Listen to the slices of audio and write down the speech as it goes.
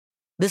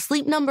The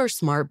Sleep Number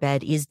Smart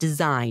Bed is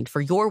designed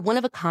for your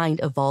one-of-a-kind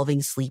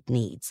evolving sleep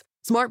needs.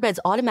 Smart beds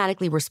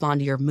automatically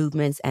respond to your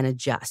movements and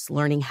adjust,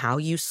 learning how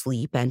you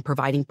sleep and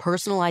providing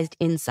personalized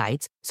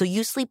insights so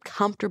you sleep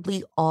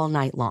comfortably all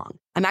night long.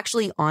 I'm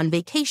actually on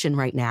vacation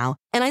right now,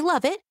 and I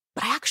love it,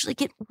 but I actually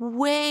get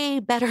way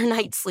better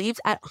night sleeps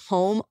at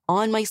home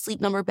on my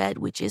Sleep Number bed,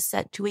 which is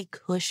set to a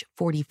cush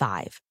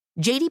 45.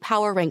 J.D.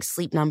 Power ranks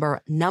Sleep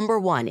Number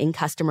 #1 in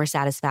customer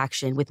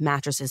satisfaction with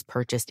mattresses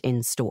purchased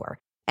in-store.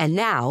 And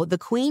now, the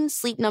Queen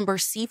Sleep Number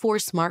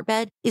C4 Smart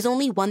Bed is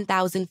only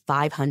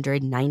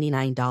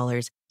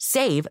 $1,599.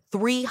 Save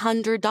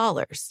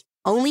 $300.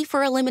 Only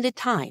for a limited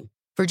time.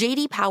 For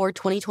J.D. Power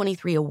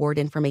 2023 award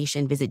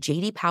information, visit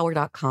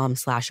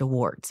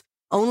jdpower.com/awards.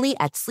 Only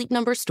at Sleep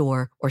Number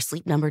Store or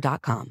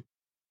sleepnumber.com.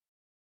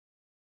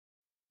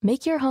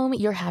 Make your home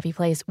your happy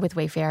place with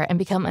Wayfair and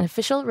become an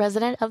official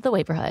resident of the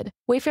Wayborhood.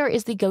 Wayfair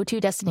is the go-to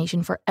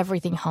destination for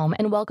everything home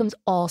and welcomes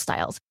all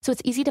styles, so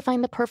it's easy to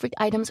find the perfect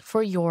items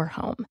for your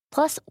home.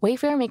 Plus,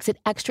 Wayfair makes it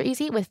extra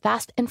easy with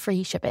fast and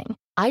free shipping.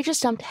 I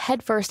just jumped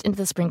headfirst into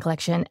the spring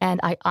collection, and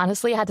I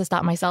honestly had to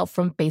stop myself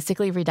from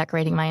basically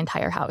redecorating my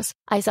entire house.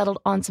 I settled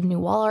on some new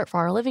wall art for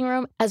our living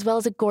room, as well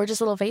as a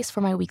gorgeous little vase for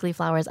my weekly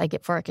flowers I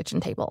get for our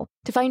kitchen table.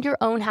 To find your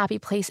own happy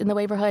place in the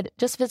Wayborhood,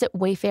 just visit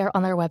Wayfair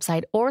on their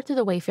website or through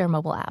the Wayfair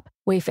mobile app.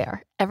 Wayfair,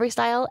 every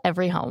style,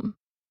 every home.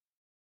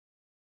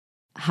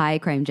 Hi,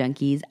 Crime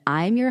Junkies.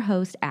 I'm your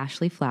host,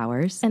 Ashley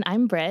Flowers. And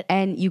I'm Britt.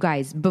 And you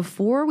guys,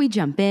 before we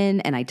jump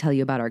in and I tell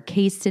you about our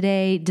case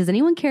today, does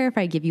anyone care if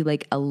I give you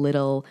like a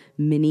little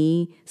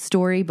mini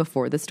story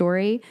before the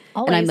story?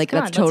 Always. And I'm like, Come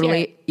that's on,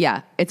 totally,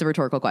 yeah, it's a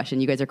rhetorical question.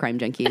 You guys are crime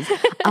junkies.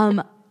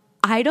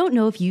 I don't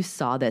know if you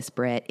saw this,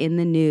 Britt, in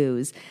the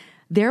news.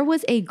 There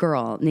was a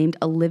girl named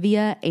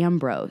Olivia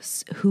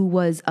Ambrose who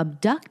was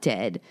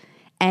abducted.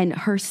 And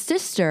her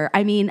sister,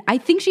 I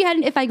think she had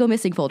an If I Go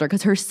Missing folder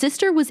because her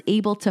sister was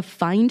able to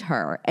find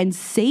her and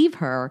save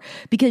her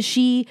because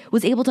she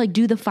was able to like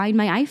do the Find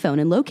My iPhone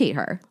and locate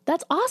her.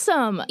 That's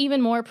awesome.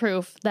 Even more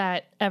proof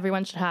that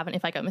everyone should have an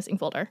If I Go Missing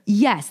folder.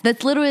 Yes,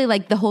 that's literally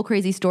like the whole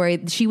crazy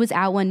story. She was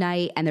out one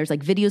night and there's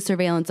like video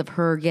surveillance of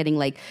her getting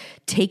like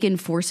taken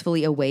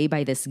forcefully away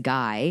by this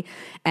guy.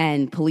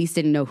 And police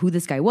didn't know who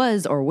this guy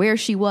was or where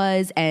she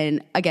was.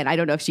 And again, I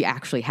don't know if she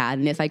actually had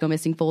an If I Go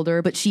Missing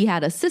folder, but she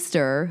had a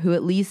sister who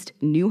at least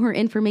knew her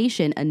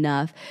information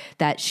enough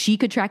that she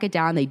could track it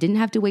down. They didn't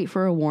have to wait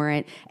for a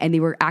warrant, and they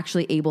were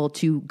actually able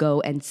to go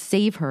and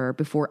save her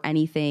before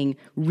anything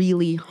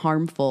really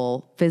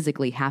harmful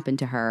physically happened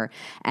to her.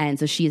 And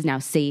so she is now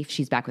safe.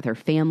 She's back with her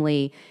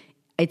family.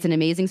 It's an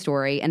amazing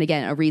story. And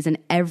again, a reason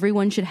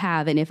everyone should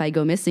have an If I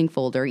Go Missing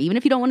folder. Even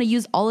if you don't want to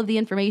use all of the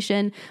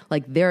information,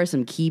 like there are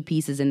some key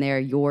pieces in there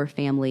your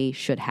family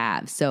should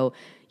have. So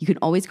you can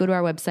always go to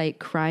our website,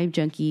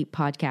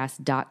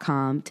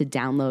 crimejunkiepodcast.com, to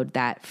download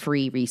that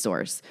free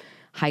resource.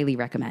 Highly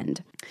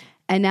recommend.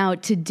 And now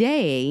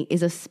today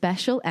is a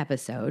special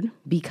episode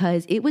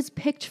because it was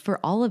picked for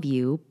all of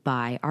you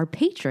by our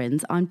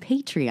patrons on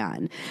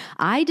Patreon.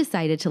 I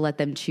decided to let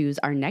them choose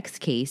our next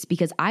case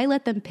because I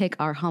let them pick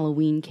our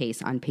Halloween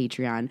case on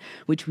Patreon,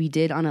 which we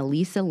did on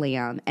Elisa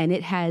Lam, and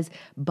it has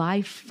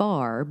by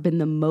far been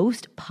the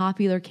most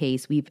popular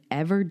case we've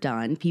ever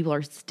done. People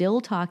are still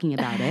talking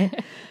about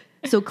it.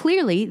 So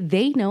clearly,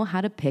 they know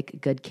how to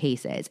pick good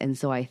cases, and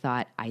so I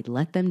thought I'd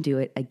let them do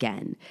it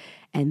again.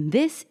 And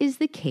this is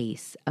the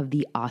case of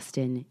the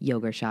Austin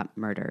Yogurt Shop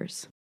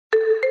murders.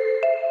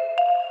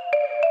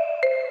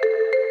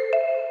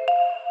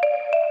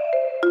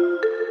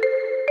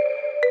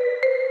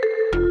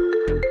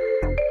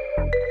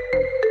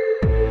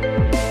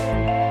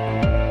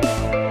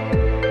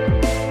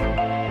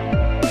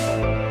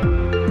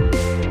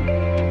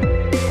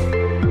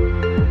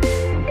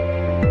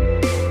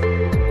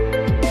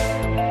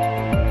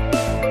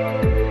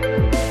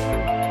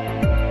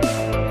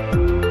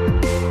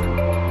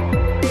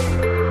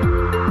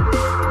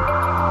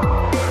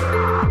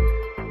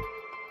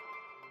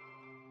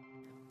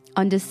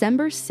 On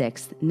December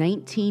 6,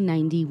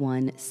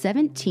 1991,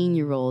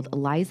 17-year-old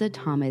Eliza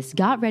Thomas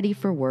got ready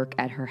for work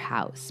at her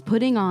house,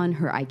 putting on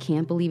her I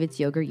Can't Believe It's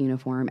Yogurt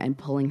uniform and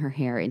pulling her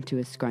hair into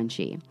a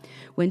scrunchie.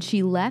 When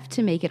she left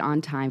to make it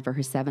on time for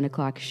her 7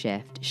 o'clock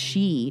shift,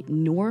 she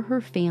nor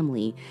her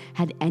family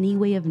had any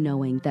way of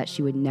knowing that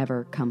she would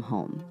never come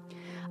home.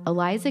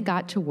 Eliza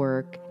got to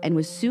work and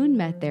was soon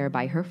met there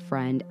by her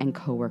friend and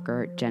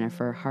coworker,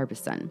 Jennifer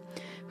Harbison,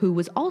 who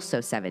was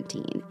also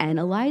 17. And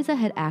Eliza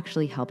had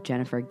actually helped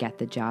Jennifer get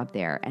the job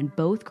there. And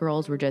both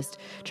girls were just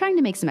trying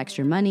to make some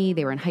extra money.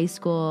 They were in high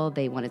school.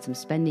 They wanted some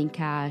spending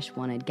cash,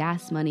 wanted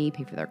gas money,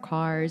 pay for their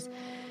cars.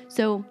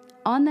 So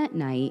on that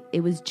night,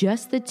 it was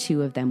just the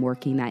two of them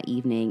working that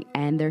evening,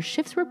 and their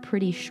shifts were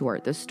pretty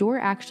short. The store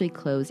actually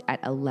closed at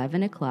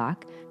 11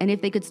 o'clock, and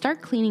if they could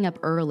start cleaning up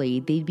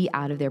early, they'd be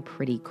out of there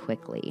pretty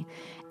quickly.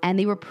 And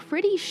they were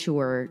pretty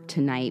sure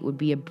tonight would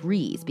be a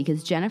breeze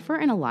because Jennifer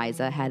and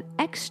Eliza had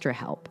extra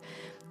help.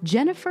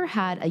 Jennifer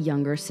had a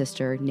younger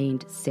sister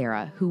named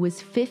Sarah, who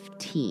was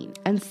 15,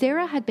 and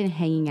Sarah had been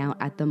hanging out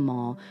at the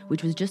mall,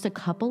 which was just a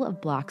couple of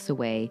blocks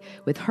away,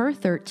 with her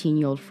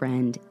 13-year-old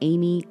friend,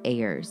 Amy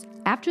Ayers.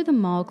 After the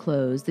mall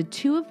closed, the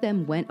two of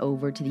them went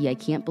over to the I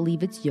Can't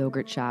Believe It's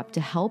yogurt shop to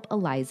help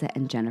Eliza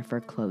and Jennifer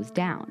close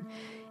down.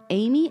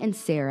 Amy and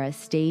Sarah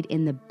stayed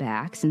in the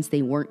back since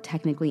they weren't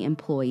technically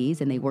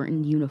employees and they weren't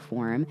in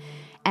uniform.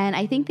 And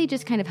I think they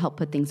just kind of helped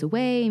put things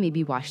away,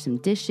 maybe wash some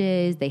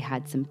dishes, they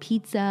had some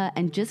pizza,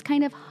 and just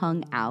kind of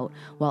hung out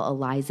while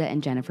Eliza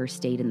and Jennifer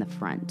stayed in the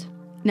front.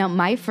 Now,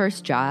 my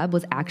first job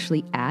was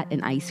actually at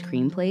an ice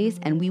cream place,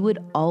 and we would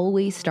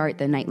always start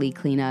the nightly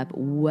cleanup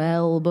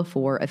well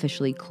before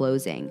officially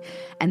closing.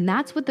 And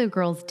that's what the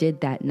girls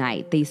did that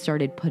night. They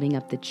started putting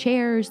up the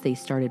chairs, they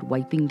started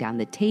wiping down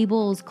the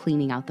tables,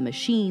 cleaning out the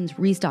machines,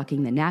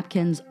 restocking the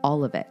napkins,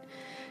 all of it.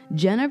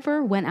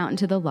 Jennifer went out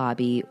into the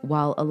lobby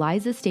while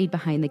Eliza stayed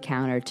behind the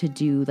counter to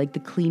do like the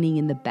cleaning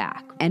in the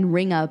back and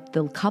ring up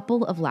the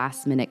couple of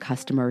last-minute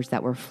customers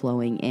that were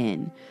flowing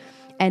in.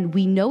 And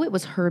we know it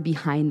was her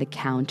behind the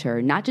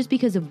counter, not just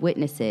because of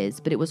witnesses,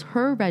 but it was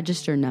her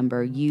register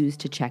number used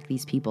to check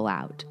these people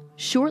out.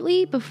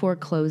 Shortly before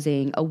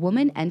closing, a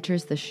woman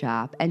enters the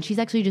shop, and she's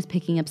actually just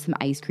picking up some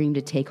ice cream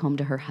to take home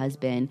to her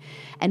husband.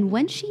 And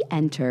when she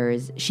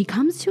enters, she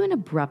comes to an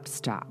abrupt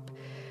stop.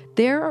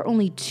 There are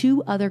only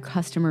two other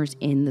customers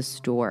in the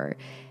store,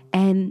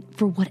 and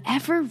for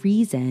whatever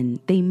reason,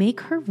 they make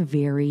her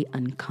very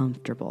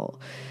uncomfortable.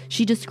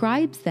 She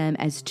describes them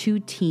as two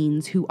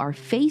teens who are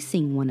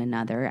facing one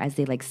another as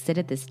they sit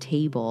at this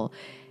table.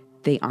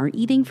 They aren't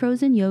eating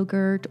frozen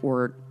yogurt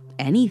or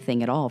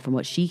anything at all from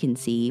what she can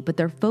see, but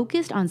they're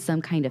focused on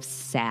some kind of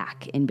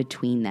sack in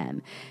between them.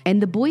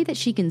 And the boy that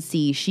she can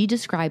see, she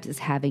describes as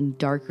having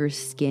darker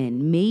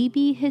skin,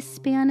 maybe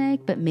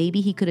Hispanic, but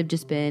maybe he could have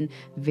just been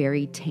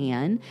very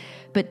tan.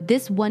 But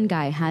this one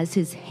guy has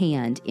his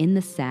hand in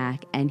the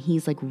sack and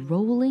he's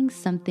rolling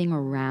something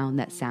around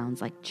that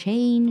sounds like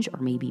change or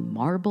maybe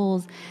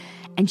marbles.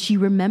 And she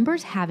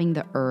remembers having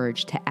the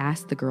urge to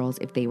ask the girls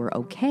if they were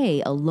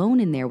okay alone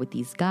in there with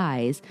these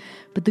guys,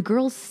 but the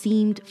girls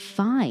seemed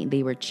fine.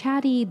 They were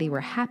chatty, they were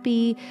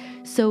happy.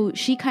 So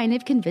she kind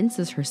of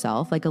convinces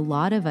herself, like a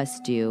lot of us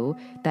do,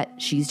 that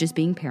she's just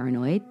being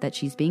paranoid, that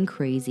she's being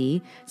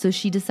crazy. So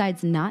she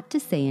decides not to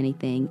say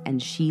anything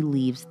and she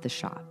leaves the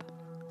shop.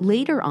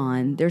 Later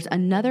on, there's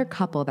another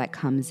couple that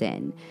comes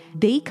in.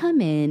 They come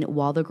in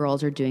while the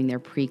girls are doing their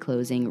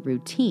pre-closing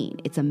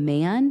routine. It's a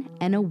man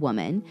and a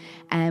woman.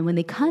 And when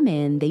they come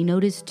in, they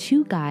notice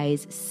two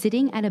guys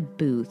sitting at a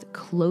booth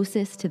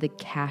closest to the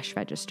cash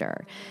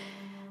register.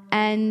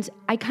 And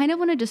I kind of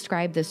want to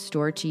describe this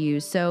store to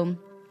you. So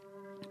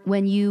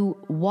when you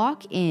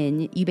walk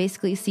in, you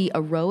basically see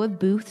a row of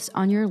booths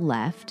on your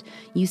left,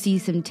 you see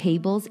some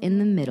tables in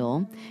the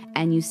middle,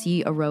 and you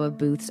see a row of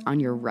booths on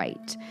your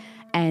right.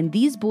 And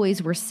these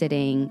boys were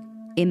sitting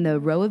in the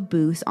row of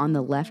booths on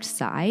the left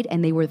side,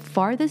 and they were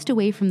farthest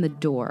away from the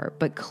door,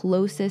 but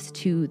closest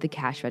to the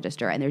cash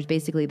register. And there's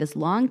basically this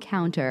long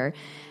counter,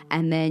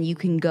 and then you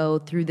can go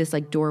through this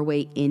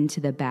doorway into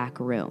the back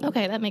room.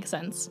 Okay, that makes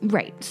sense.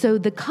 Right. So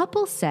the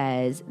couple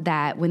says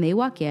that when they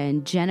walk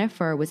in,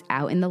 Jennifer was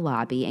out in the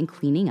lobby and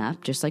cleaning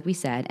up, just like we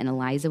said, and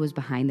Eliza was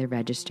behind the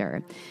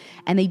register.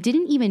 And they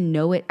didn't even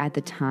know it at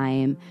the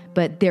time,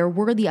 but there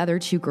were the other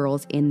two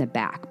girls in the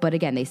back. But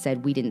again, they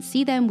said, we didn't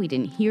see them, we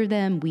didn't hear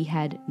them, we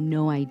had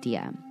no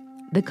idea.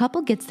 The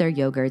couple gets their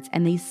yogurts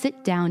and they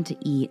sit down to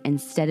eat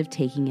instead of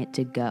taking it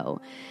to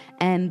go.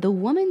 And the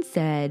woman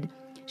said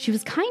she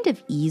was kind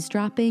of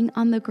eavesdropping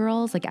on the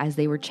girls, as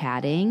they were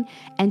chatting.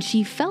 And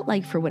she felt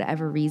like for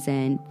whatever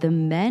reason, the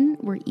men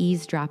were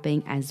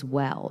eavesdropping as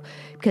well,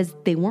 because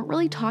they weren't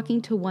really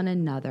talking to one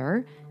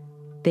another.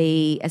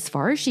 They, as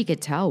far as she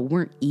could tell,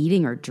 weren't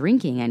eating or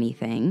drinking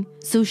anything.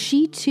 So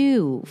she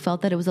too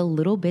felt that it was a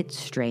little bit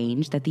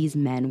strange that these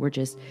men were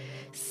just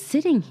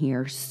sitting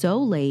here so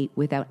late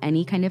without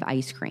any kind of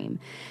ice cream.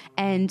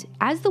 And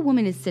as the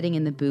woman is sitting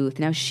in the booth,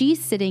 now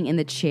she's sitting in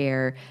the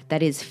chair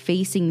that is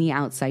facing the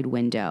outside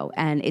window.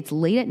 And it's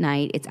late at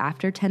night, it's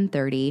after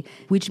 10:30,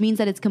 which means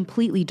that it's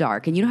completely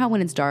dark. And you know how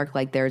when it's dark,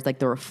 there's the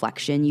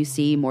reflection you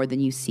see more than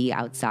you see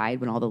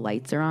outside when all the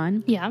lights are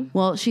on? Yeah.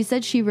 Well, she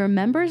said she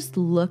remembers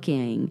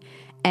looking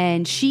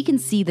and she can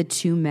see the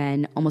two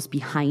men almost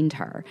behind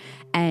her.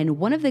 And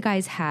one of the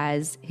guys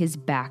has his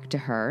back to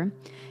her.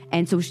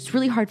 And so it's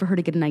really hard for her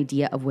to get an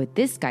idea of what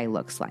this guy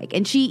looks like.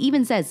 And she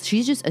even says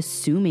she's just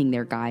assuming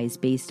they're guys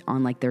based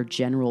on their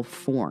general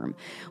form.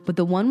 But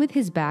the one with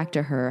his back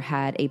to her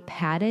had a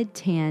padded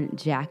tan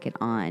jacket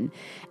on.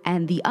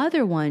 And the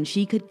other one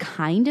she could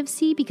kind of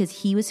see because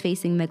he was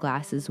facing the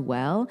glass as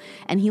well.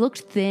 And he looked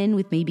thin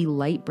with maybe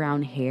light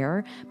brown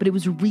hair, but it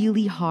was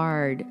really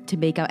hard to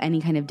make out any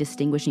kind of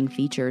distinguishing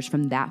features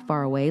from that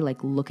far away,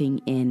 looking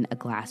in a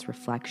glass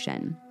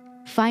reflection.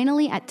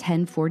 Finally, at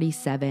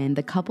 10:47,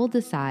 the couple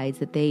decides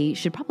that they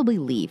should probably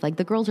leave.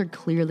 The girls are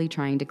clearly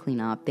trying to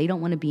clean up. They don't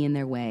want to be in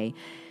their way.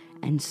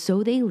 And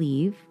so they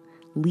leave,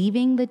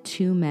 leaving the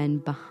two men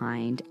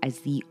behind as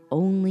the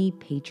only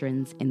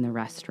patrons in the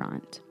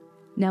restaurant.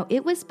 Now,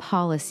 it was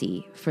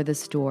policy for the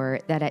store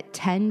that at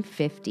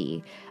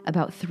 10:50,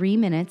 about 3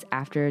 minutes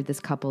after this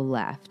couple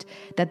left,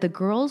 that the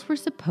girls were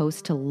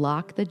supposed to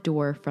lock the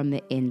door from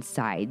the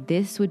inside.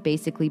 This would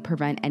basically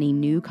prevent any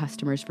new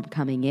customers from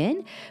coming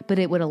in, but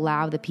it would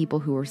allow the people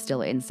who were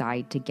still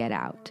inside to get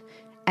out.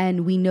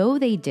 And we know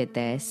they did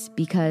this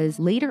because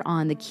later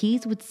on, the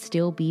keys would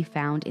still be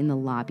found in the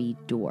lobby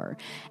door.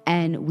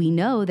 And we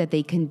know that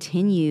they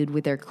continued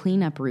with their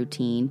cleanup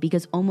routine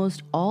because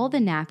almost all the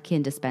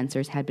napkin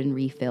dispensers had been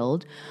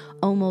refilled.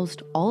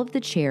 Almost all of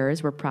the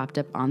chairs were propped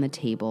up on the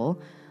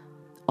table,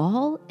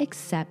 all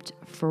except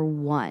for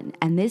one.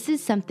 And this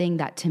is something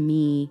that to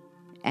me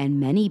and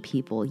many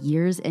people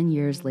years and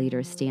years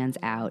later stands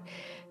out.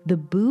 The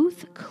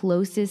booth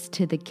closest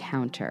to the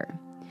counter,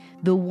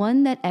 the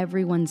one that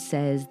everyone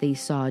says they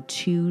saw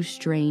two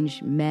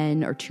strange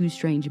men or two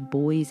strange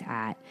boys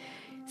at,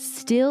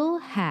 still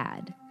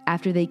had,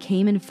 after they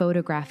came and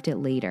photographed it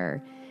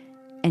later,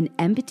 an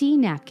empty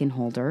napkin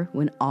holder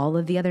when all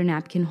of the other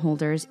napkin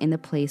holders in the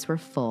place were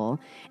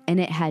full, and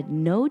it had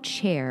no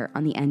chair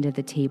on the end of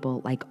the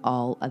table like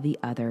all of the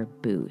other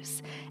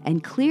booths.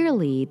 And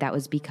clearly that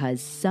was because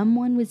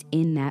someone was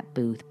in that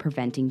booth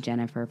preventing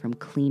Jennifer from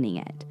cleaning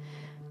it.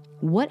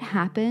 What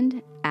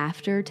happened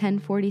after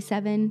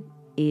 10:47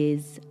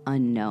 is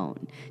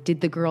unknown.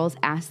 Did the girls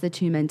ask the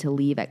two men to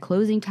leave at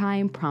closing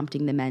time,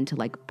 prompting the men to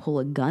pull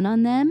a gun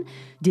on them?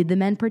 Did the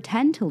men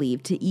pretend to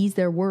leave to ease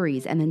their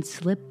worries and then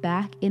slip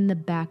back in the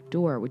back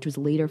door, which was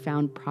later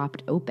found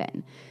propped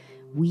open?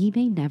 We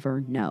may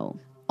never know.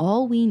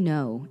 All we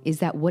know is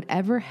that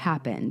whatever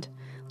happened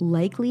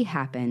likely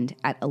happened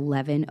at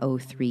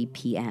 11:03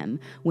 p.m.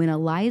 when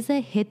Eliza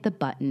hit the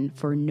button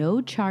for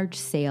no charge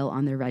sale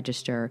on the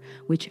register,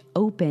 which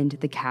opened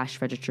the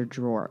cash register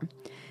drawer.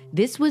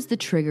 This was the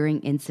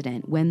triggering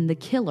incident when the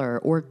killer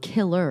or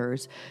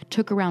killers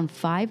took around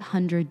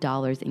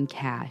 $500 in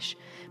cash,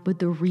 but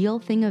the real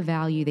thing of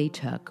value they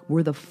took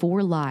were the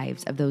 4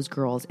 lives of those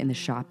girls in the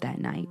shop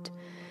that night.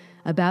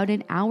 About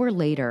an hour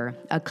later,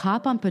 a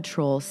cop on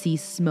patrol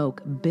sees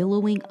smoke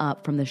billowing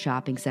up from the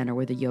shopping center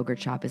where the yogurt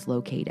shop is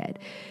located.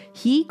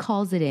 He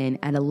calls it in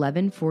at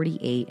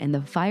 11:48 and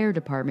the fire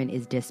department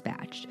is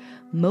dispatched.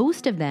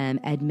 Most of them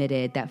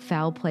admitted that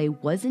foul play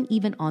wasn't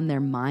even on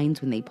their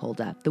minds when they pulled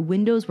up. The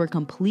windows were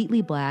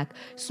completely black,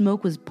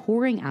 smoke was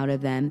pouring out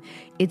of them.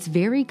 It's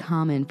very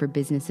common for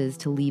businesses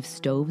to leave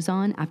stoves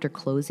on after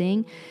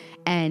closing,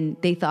 and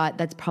they thought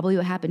that's probably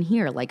what happened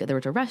here. There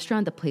was a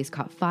restaurant, the place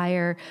caught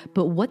fire.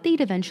 But what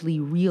they'd eventually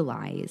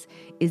realize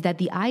is that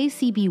the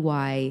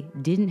ICBY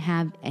didn't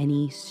have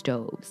any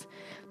stoves.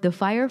 The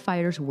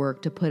firefighters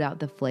worked to put out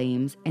the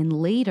flames, and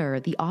later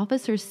the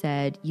officers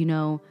said,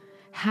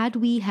 had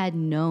we had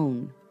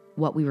known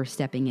what we were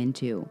stepping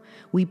into,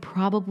 we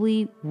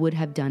probably would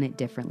have done it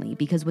differently,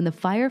 because when the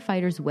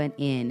firefighters went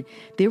in,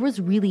 there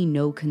was really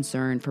no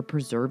concern for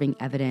preserving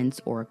evidence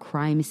or a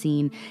crime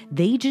scene.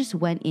 They just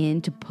went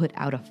in to put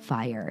out a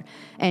fire.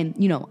 And,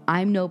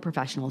 I'm no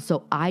professional,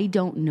 so I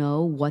don't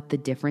know what the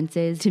difference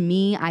is. To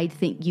me, I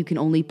think you can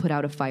only put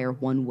out a fire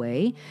one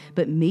way,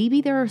 but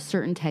maybe there are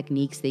certain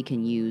techniques they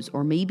can use,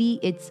 or maybe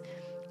it's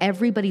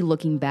everybody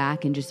looking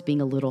back and just being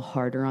a little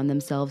harder on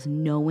themselves,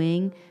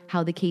 knowing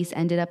how the case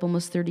ended up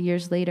almost 30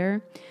 years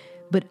later.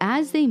 But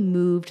as they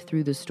moved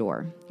through the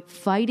store,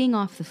 fighting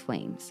off the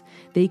flames,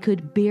 they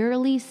could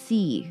barely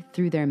see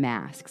through their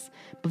masks.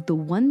 But the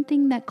one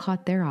thing that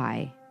caught their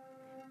eye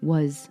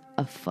was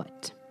a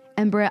foot.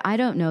 And Brett, I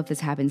don't know if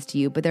this happens to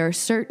you, but there are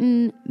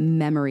certain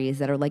memories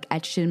that are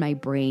etched in my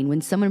brain.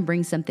 When someone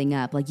brings something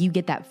up, you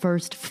get that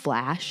first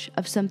flash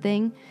of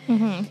something.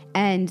 Mm-hmm.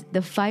 And the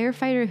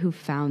firefighter who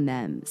found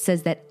them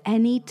says that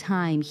any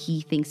time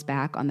he thinks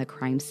back on the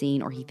crime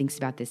scene or he thinks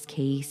about this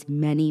case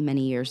many,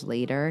 many years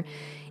later,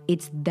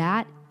 it's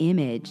that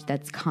image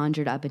that's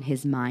conjured up in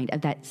his mind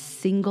of that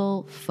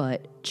single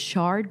foot,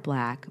 charred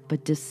black,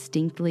 but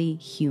distinctly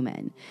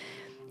human.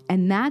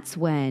 And that's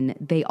when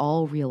they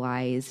all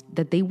realized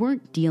that they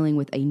weren't dealing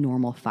with a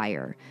normal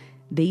fire.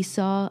 They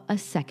saw a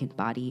second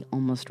body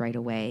almost right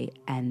away,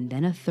 and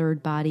then a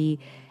third body,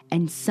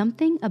 and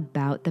something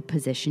about the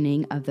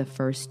positioning of the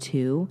first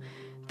two,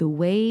 the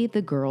way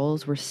the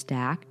girls were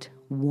stacked,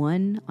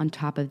 one on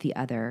top of the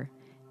other,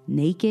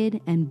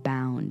 naked and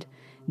bound.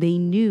 They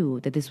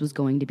knew that this was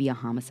going to be a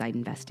homicide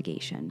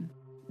investigation.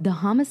 The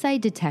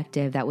homicide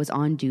detective that was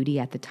on duty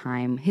at the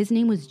time, his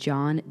name was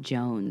John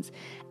Jones,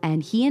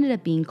 and he ended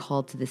up being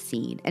called to the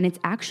scene. And it's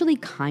actually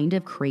kind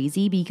of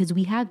crazy because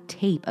we have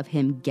tape of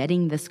him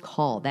getting this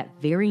call that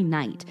very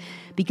night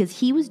because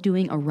he was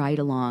doing a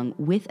ride-along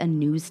with a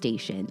news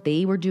station.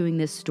 They were doing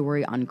this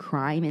story on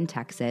crime in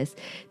Texas.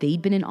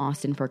 They'd been in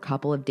Austin for a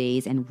couple of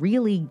days and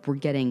really were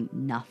getting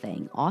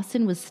nothing.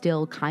 Austin was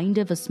still kind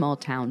of a small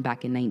town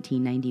back in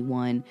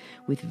 1991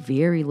 with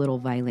very little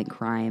violent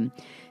crime.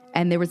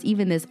 And there was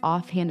even this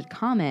offhanded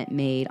comment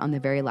made on the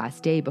very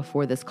last day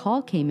before this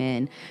call came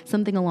in,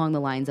 something along the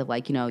lines of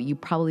like, you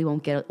probably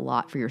won't get a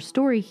lot for your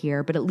story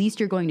here, but at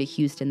least you're going to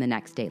Houston the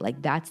next day. Like,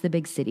 that's the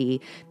big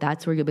city.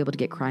 That's where you'll be able to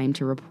get crime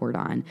to report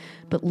on.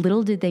 But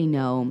little did they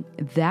know,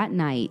 that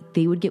night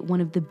they would get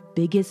one of the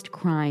biggest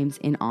crimes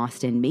in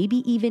Austin, maybe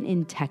even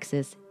in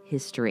Texas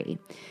history.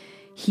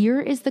 Here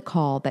is the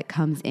call that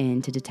comes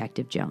in to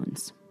Detective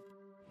Jones.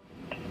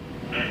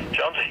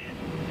 Jonesy?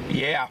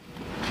 Yeah.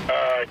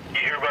 You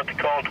hear about the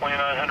call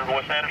 2900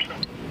 West Anderson?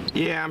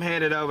 Yeah, I'm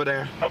headed over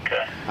there.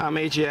 Okay. I'll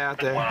meet you out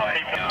there.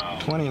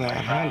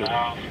 2900.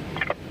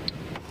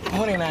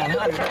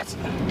 2900.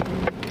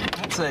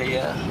 That's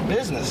a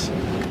business.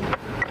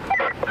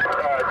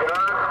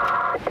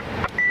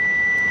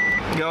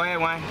 Go ahead,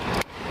 Wayne.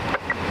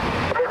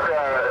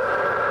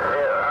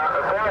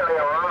 Apparently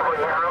a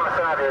robbery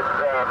homicide is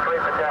 3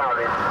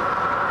 fatalities.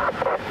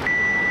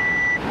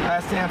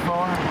 Last 10-4.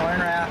 We're en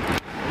route.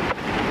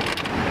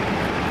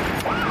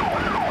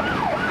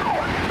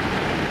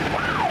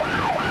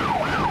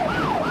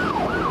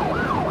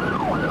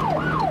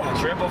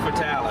 Triple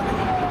fatality.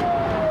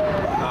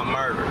 A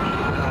murder.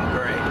 Oh,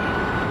 great.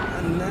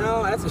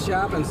 No, that's a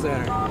shopping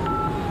center.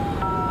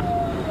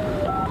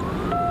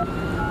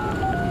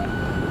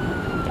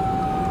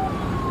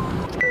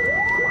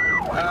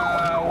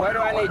 Where do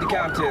I need to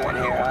come to in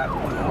here?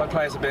 What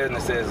place of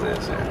business is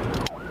this here?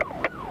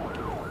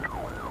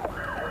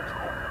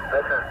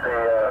 This is the,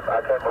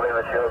 I can't believe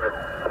it's yogurt.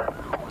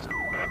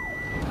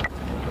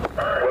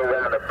 We're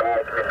around the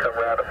back. You come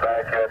around the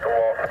back here at the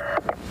wall.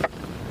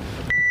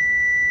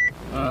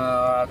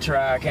 I'll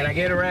try. Can I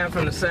get around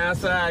from the south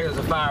side? There's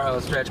a fire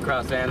hose stretched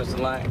across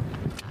Anderson Lane.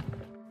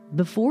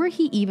 Before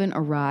he even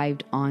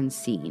arrived on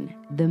scene,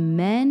 the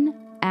men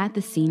at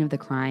the scene of the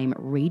crime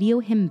radio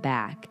him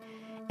back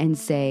and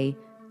say,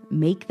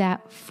 "Make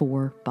that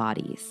 4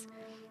 bodies."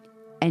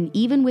 And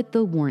even with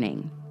the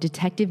warning,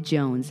 Detective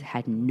Jones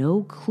had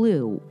no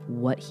clue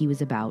what he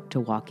was about to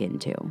walk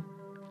into.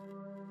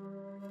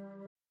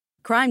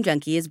 Crime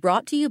Junkie is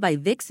brought to you by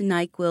Vicks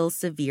NyQuil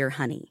Severe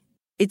Honey.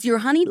 It's your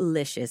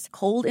honey-licious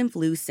cold and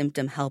flu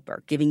symptom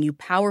helper, giving you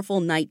powerful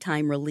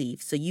nighttime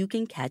relief so you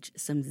can catch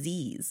some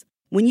Z's.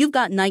 When you've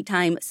got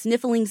nighttime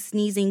sniffling,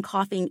 sneezing,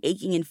 coughing,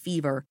 aching, and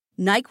fever,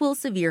 NyQuil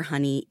Severe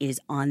Honey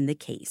is on the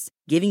case,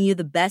 giving you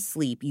the best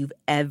sleep you've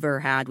ever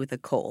had with a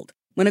cold.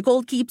 When a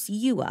cold keeps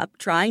you up,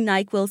 try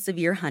NyQuil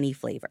Severe Honey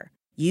flavor.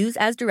 Use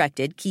as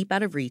directed, keep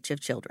out of reach of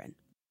children.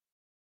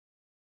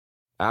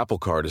 Apple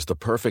Card is the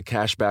perfect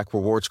cashback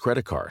rewards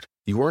credit card.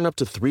 You earn up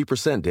to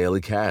 3%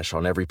 daily cash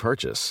on every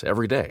purchase,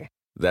 every day.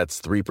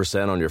 That's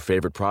 3% on your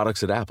favorite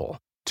products at Apple,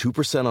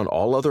 2% on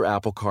all other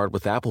Apple Card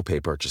with Apple Pay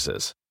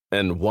purchases,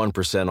 and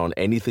 1% on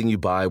anything you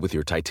buy with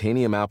your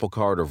titanium Apple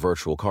Card or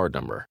virtual card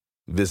number.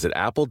 Visit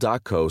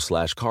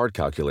apple.co/card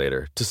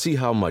calculator to see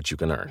how much you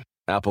can earn.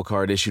 Apple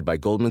Card issued by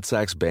Goldman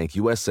Sachs Bank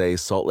USA,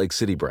 Salt Lake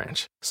City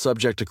branch.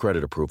 Subject to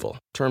credit approval.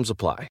 Terms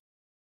apply.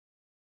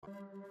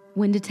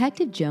 When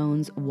Detective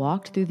Jones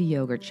walked through the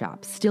yogurt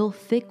shop, still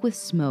thick with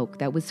smoke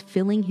that was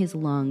filling his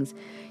lungs,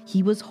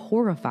 he was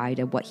horrified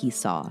at what he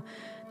saw.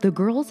 The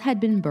girls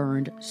had been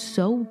burned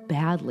so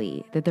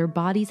badly that their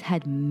bodies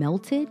had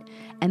melted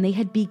and they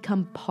had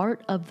become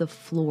part of the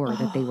floor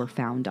that they were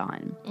found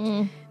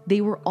on.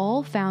 They were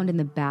all found in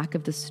the back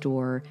of the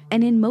store,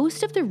 and in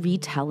most of the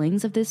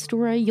retellings of this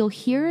story, you'll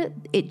hear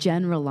it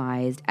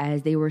generalized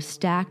as they were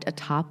stacked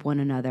atop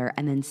one another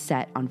and then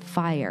set on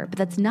fire. But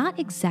that's not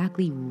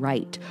exactly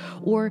right.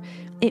 Or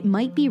it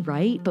might be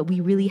right, but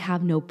we really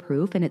have no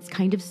proof, and it's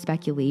kind of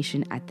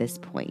speculation at this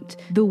point.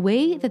 The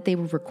way that they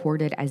were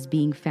recorded as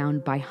being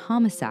found by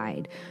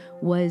homicide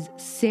was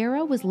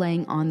Sarah was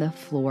laying on the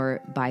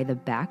floor by the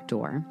back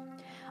door.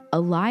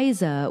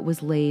 Eliza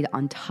was laid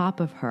on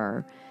top of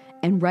her,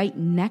 and right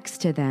next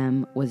to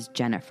them was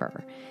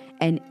Jennifer.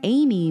 And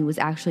Amy was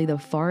actually the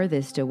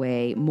farthest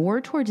away,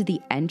 more towards the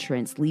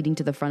entrance leading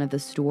to the front of the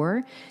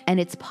store. And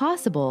it's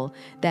possible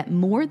that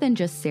more than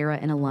just Sarah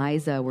and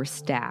Eliza were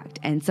stacked,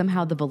 and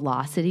somehow the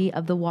velocity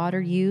of the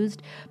water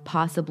used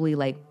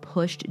possibly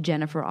pushed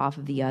Jennifer off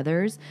of the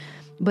others.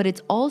 But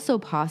it's also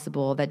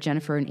possible that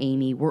Jennifer and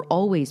Amy were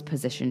always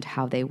positioned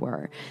how they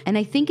were. And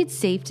I think it's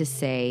safe to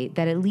say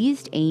that at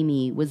least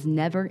Amy was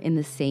never in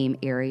the same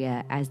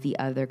area as the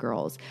other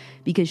girls,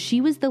 because she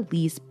was the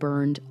least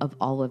burned of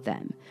all of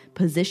them.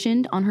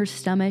 Positioned on her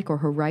stomach or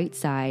her right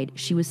side,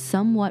 she was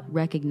somewhat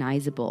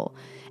recognizable.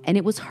 And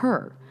it was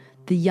her,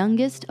 the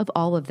youngest of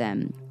all of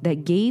them,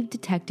 that gave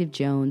Detective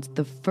Jones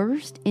the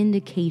first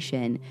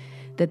indication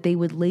that they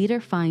would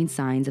later find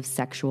signs of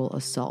sexual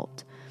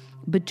assault.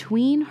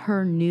 Between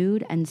her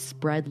nude and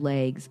spread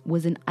legs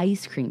was an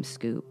ice cream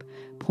scoop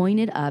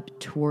pointed up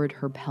toward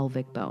her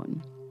pelvic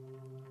bone.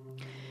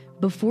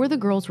 Before the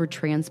girls were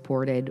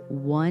transported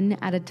one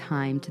at a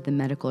time to the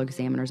medical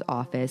examiner's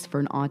office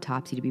for an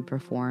autopsy to be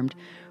performed,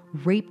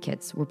 rape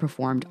kits were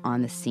performed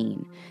on the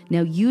scene.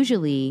 Now,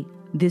 usually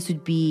this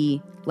would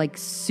be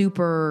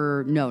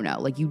super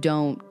no-no. You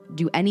don't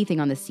do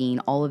anything on the scene.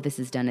 All of this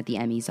is done at the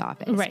ME's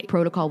office. Right.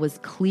 Protocol was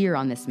clear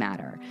on this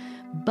matter.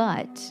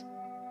 But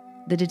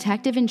The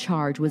detective in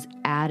charge was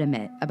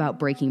adamant about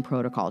breaking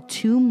protocol.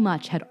 Too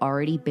much had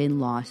already been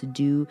lost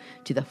due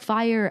to the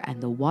fire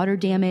and the water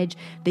damage.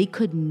 They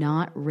could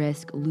not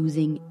risk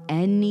losing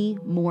any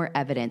more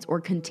evidence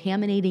or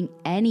contaminating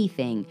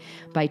anything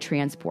by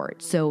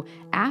transport. So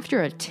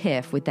after a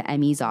tiff with the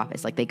ME's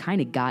office, like they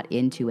kind of got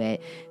into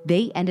it,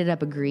 they ended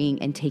up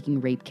agreeing and taking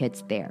rape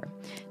kits there.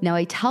 Now,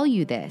 I tell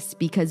you this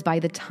because by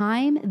the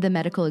time the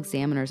medical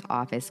examiner's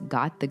office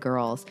got the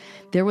girls,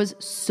 there was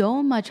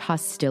so much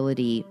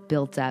hostility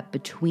built up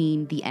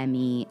between the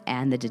ME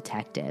and the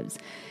detectives.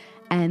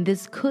 And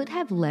this could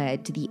have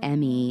led to the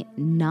ME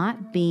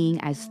not being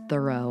as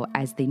thorough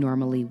as they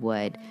normally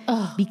would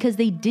because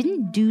they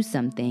didn't do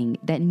something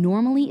that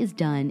normally is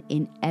done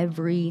in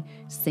every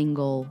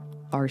single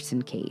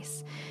arson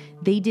case.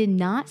 They did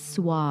not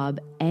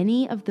swab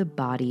any of the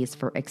bodies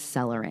for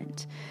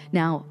accelerant.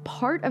 Now,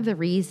 part of the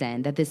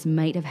reason that this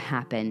might have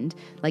happened,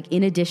 like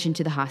in addition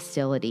to the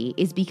hostility,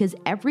 is because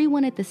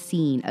everyone at the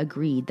scene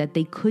agreed that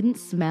they couldn't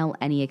smell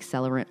any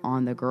accelerant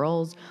on the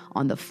girls,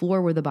 on the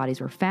floor where the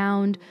bodies were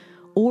found,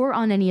 or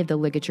on any of the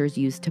ligatures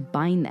used to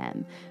bind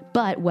them.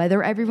 But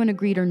whether everyone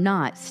agreed or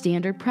not,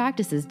 standard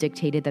practices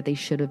dictated that they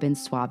should have been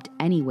swabbed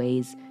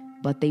anyways,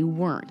 but they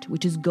weren't,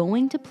 which is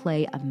going to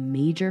play a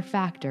major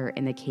factor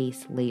in the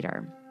case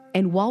later.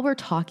 And while we're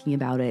talking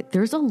about it,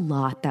 there's a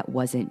lot that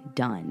wasn't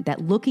done, that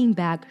looking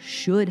back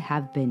should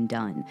have been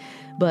done.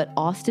 But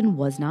Austin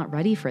was not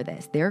ready for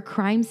this. Their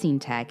crime scene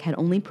tech had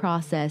only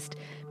processed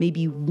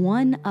maybe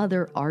one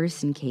other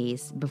arson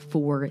case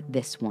before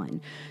this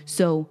one.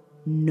 So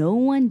no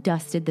one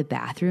dusted the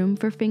bathroom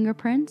for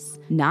fingerprints.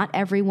 Not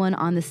everyone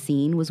on the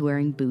scene was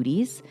wearing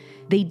booties.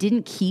 They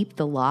didn't keep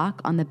the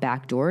lock on the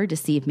back door to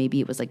see if maybe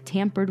it was like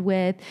tampered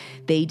with.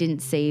 They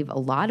didn't save a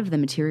lot of the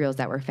materials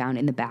that were found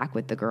in the back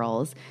with the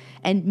girls.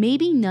 And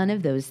maybe none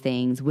of those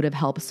things would have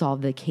helped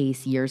solve the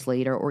case years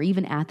later or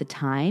even at the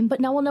time.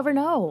 But now we'll never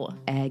know.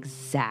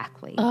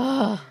 Exactly.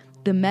 Ugh.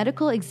 The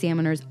medical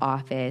examiner's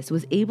office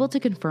was able to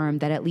confirm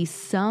that at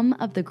least some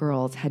of the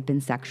girls had been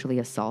sexually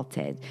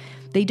assaulted.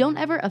 They don't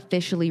ever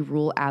officially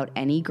rule out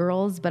any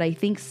girls, but I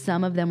think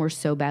some of them were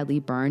so badly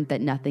burned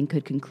that nothing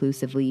could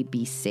conclusively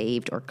be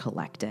saved or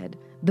collected.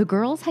 The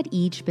girls had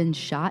each been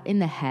shot in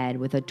the head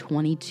with a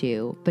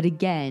 .22, but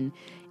again,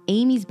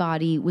 Amy's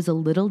body was a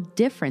little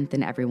different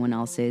than everyone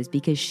else's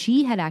because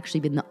she had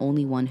actually been the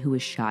only one who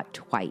was shot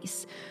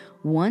twice.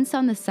 Once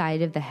on the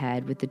side of the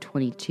head with the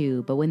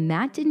 .22, but when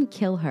that didn't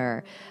kill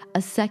her,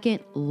 a second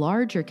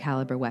larger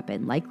caliber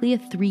weapon, likely a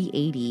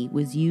 .380,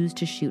 was used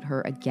to shoot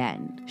her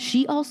again.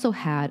 She also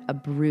had a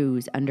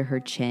bruise under her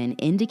chin,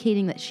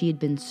 indicating that she had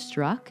been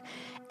struck,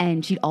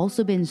 and she'd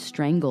also been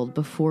strangled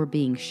before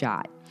being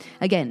shot.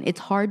 Again, it's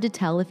hard to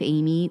tell if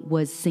Amy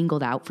was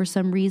singled out for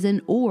some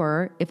reason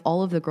or if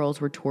all of the girls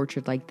were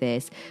tortured like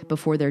this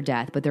before their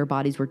death, but their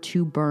bodies were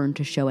too burned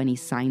to show any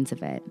signs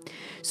of it.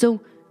 So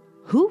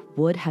who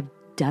would have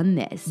done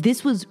this?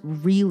 This was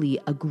really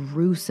a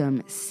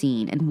gruesome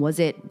scene. And was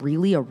it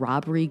really a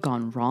robbery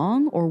gone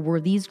wrong? Or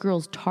were these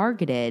girls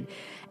targeted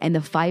and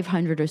the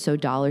 $500 or so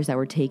that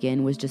were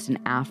taken was just an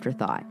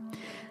afterthought?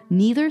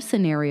 Neither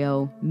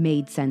scenario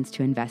made sense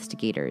to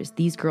investigators.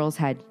 These girls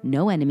had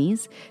no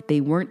enemies.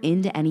 They weren't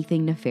into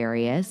anything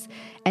nefarious.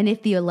 And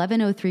if the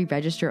 1103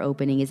 register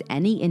opening is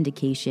any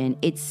indication,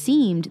 it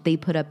seemed they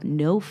put up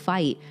no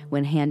fight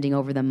when handing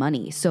over the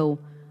money. So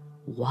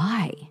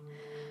why?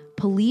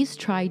 Police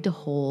tried to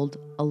hold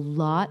a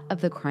lot of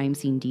the crime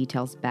scene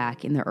details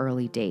back in the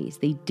early days.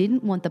 They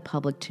didn't want the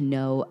public to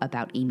know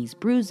about Amy's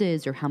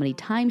bruises or how many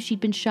times she'd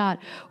been shot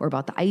or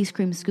about the ice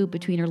cream scoop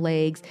between her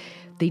legs.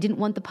 They didn't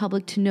want the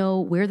public to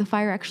know where the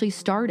fire actually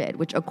started,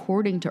 which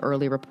according to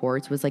early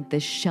reports was like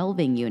this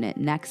shelving unit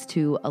next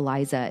to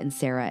Eliza and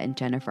Sarah and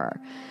Jennifer.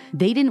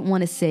 They didn't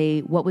want to say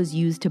what was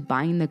used to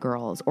bind the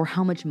girls or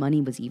how much money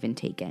was even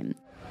taken.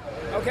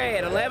 Okay,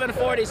 at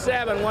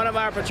 11:47, one of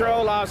our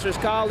patrol officers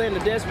called in to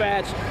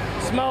dispatch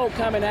smoke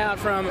coming out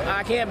from,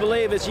 I can't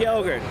believe it's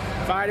yogurt.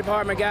 Fire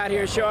department got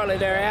here shortly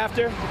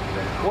thereafter.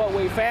 What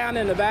we found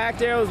in the back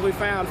there was we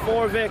found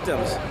 4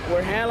 victims.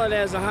 We're handling it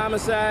as a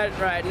homicide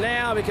right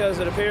now because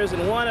it appears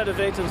that one of the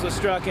victims was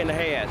struck in the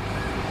head.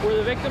 Were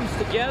the victims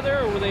together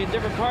or were they in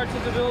different parts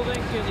of the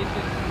building?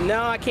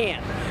 No, I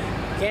can't.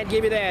 Can't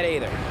give you that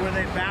either. Were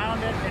they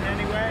bound in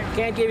any way?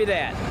 Can't give you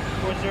that.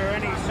 Was there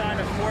any sign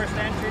of forced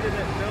entry to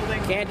the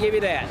building? Can't give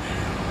you that.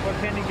 What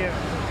can you give?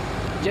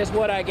 Just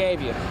what I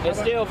gave you. It's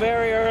still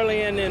very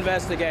early in the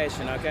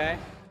investigation, okay?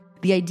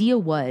 The idea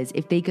was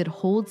if they could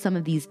hold some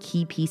of these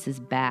key pieces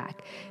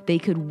back, they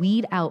could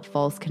weed out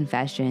false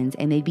confessions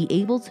and they'd be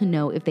able to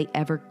know if they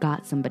ever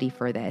got somebody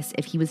for this,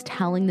 if he was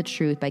telling the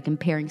truth by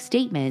comparing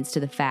statements to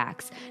the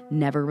facts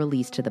never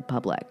released to the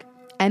public.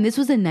 And this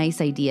was a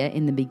nice idea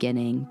in the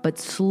beginning, but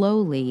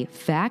slowly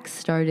facts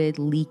started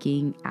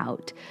leaking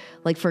out.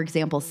 Like, for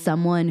example,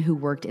 someone who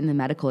worked in the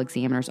medical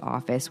examiner's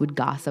office would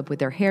gossip with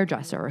their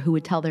hairdresser, who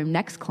would tell their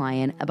next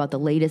client about the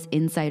latest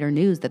insider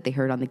news that they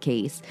heard on the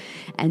case.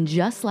 And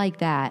just like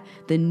that,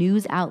 the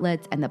news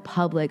outlets and the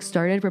public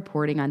started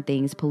reporting on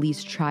things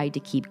police tried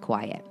to keep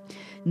quiet.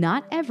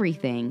 Not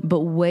everything, but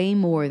way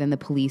more than the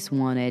police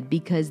wanted,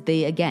 because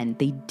they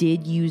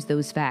did use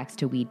those facts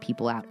to weed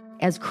people out.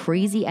 As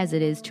crazy as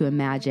it is to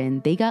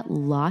imagine, they got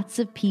lots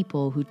of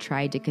people who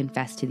tried to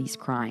confess to these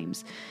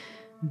crimes.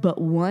 But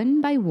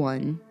one by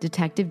one,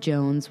 Detective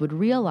Jones would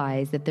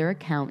realize that their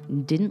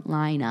account didn't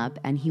line up,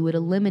 and he would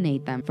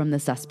eliminate them from the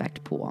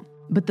suspect pool.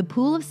 But the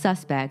pool of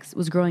suspects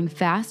was growing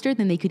faster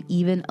than they could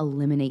even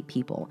eliminate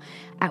people.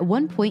 At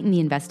one point in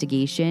the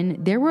investigation,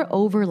 there were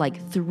over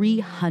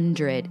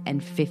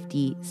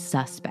 350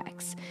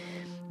 suspects.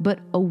 But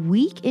a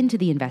week into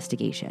the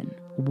investigation,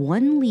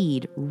 one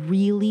lead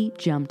really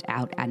jumped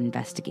out at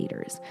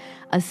investigators.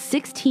 A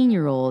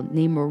 16-year-old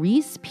named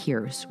Maurice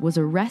Pierce was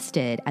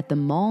arrested at the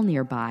mall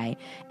nearby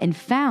and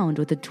found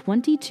with a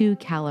 .22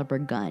 caliber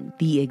gun,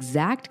 the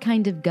exact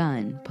kind of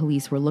gun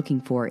police were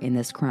looking for in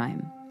this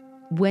crime.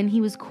 When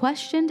he was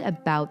questioned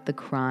about the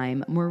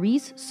crime,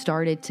 Maurice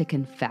started to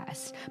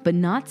confess, but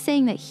not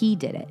saying that he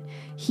did it.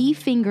 He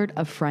fingered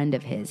a friend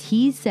of his.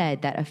 He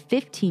said that a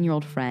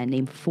 15-year-old friend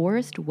named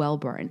Forrest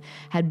Welburn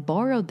had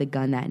borrowed the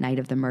gun that night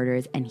of the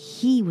murders, and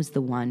he was the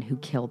one who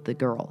killed the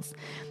girls.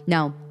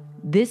 Now,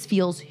 this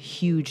feels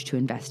huge to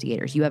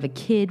investigators. You have a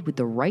kid with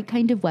the right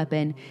kind of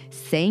weapon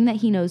saying that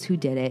he knows who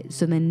did it,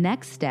 so the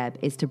next step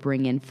is to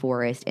bring in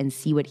Forrest and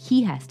see what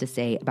he has to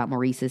say about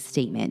Maurice's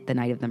statement the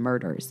night of the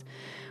murders.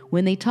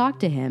 When they talk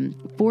to him,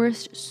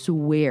 Forrest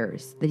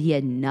swears that he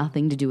had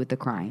nothing to do with the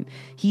crime.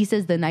 He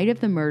says the night of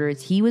the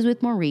murders, he was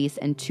with Maurice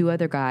and two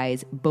other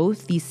guys,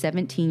 both these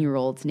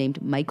 17-year-olds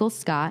named Michael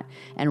Scott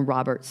and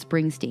Robert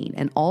Springsteen,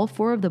 and all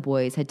four of the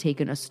boys had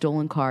taken a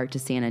stolen car to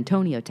San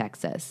Antonio,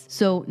 Texas.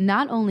 So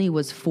not only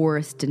was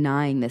Forrest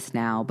denying this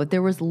now, but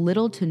there was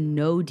little to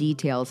no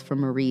details from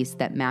Maurice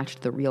that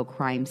matched the real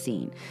crime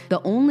scene.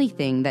 The only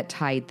thing that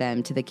tied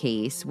them to the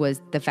case was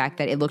the fact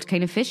that it looked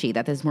kind of fishy,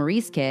 that this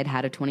Maurice kid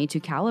had a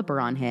 .22 caliber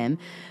on him,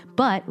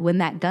 but when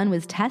that gun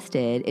was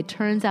tested, it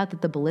turns out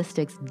that the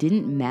ballistics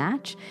didn't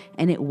match,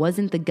 and it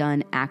wasn't the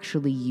gun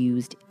actually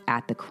used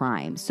at the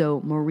crime.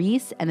 So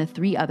Maurice and the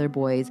three other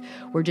boys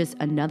were just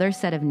another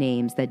set of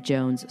names that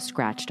Jones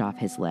scratched off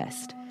his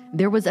list.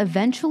 There was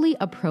eventually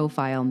a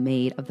profile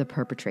made of the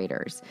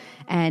perpetrators,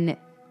 and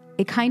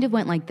it kind of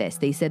went like this.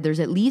 They said there's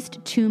at least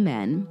two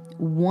men.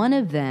 One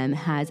of them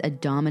has a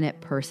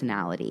dominant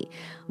personality.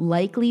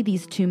 Likely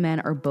these two men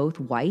are both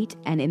white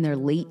and in their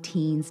late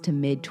teens to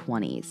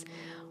mid-20s.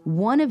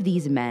 One of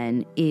these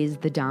men is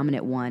the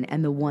dominant one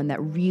and the one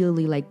that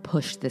really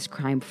pushed this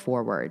crime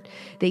forward.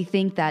 They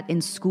think that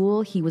in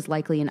school, he was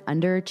likely an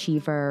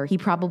underachiever. He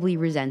probably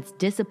resents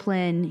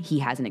discipline. He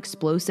has an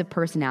explosive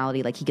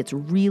personality. He gets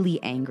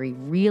really angry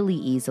really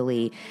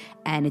easily.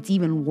 And it's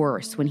even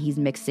worse when he's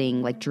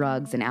mixing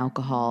drugs and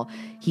alcohol.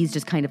 He's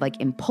just kind of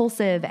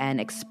impulsive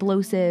and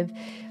explosive.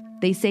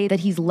 They say that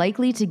he's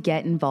likely to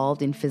get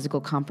involved in physical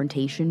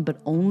confrontation,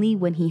 but only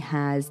when he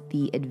has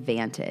the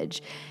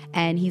advantage.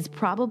 And he's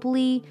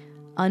probably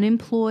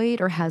unemployed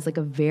or has a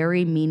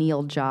very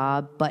menial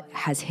job, but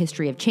has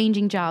history of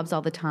changing jobs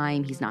all the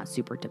time. He's not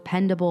super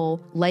dependable.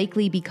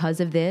 Likely because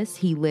of this,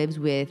 he lives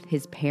with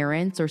his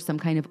parents or some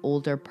kind of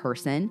older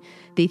person.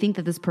 They think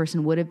that this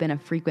person would have been a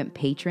frequent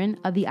patron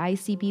of the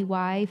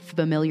ICBY,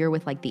 familiar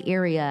with the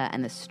area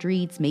and the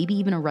streets, maybe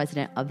even a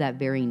resident of that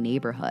very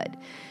neighborhood.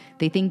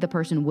 They think the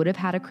person would have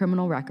had a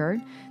criminal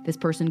record. This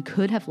person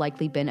could have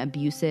likely been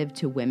abusive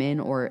to women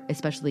or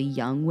especially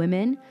young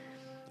women.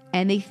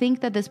 And they think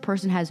that this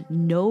person has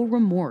no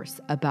remorse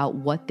about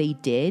what they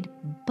did,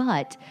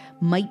 but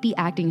might be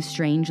acting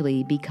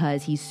strangely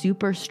because he's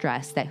super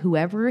stressed that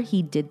whoever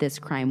he did this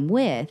crime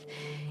with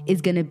is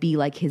going to be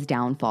his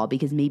downfall,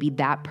 because maybe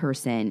that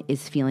person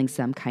is feeling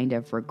some kind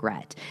of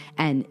regret.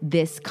 And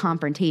this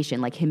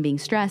confrontation, him being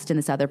stressed and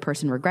this other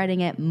person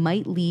regretting it,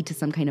 might lead to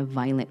some kind of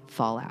violent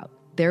fallout.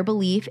 Their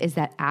belief is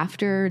that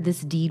after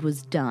this deed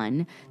was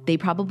done, they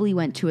probably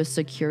went to a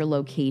secure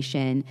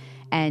location,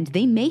 and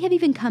they may have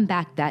even come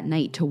back that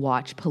night to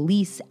watch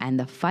police and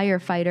the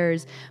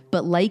firefighters,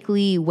 but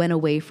likely went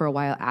away for a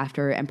while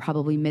after and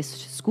probably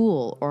missed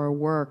school or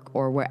work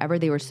or wherever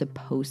they were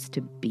supposed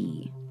to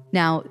be.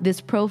 Now,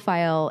 this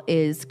profile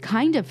is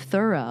kind of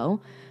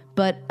thorough,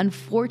 but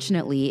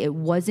unfortunately, it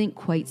wasn't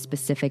quite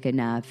specific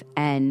enough,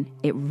 and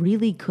it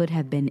really could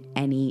have been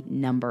any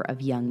number of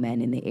young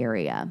men in the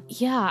area.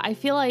 Yeah, I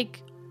feel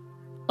like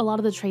a lot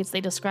of the traits they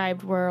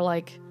described were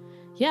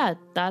yeah,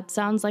 that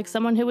sounds like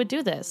someone who would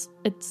do this.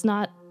 It's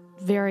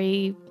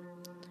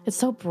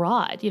so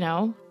broad,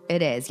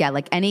 It is, yeah,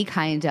 like any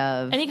kind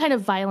of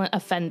violent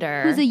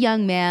offender. Who's a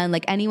young man,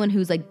 like anyone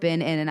who's like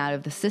been in and out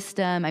of the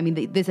system. I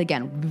mean, this,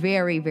 again,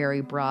 very, very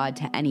broad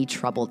to any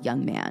troubled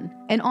young man.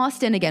 And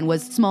Austin, again,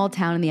 was small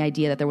town in the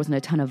idea that there wasn't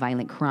a ton of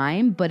violent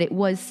crime, but it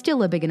was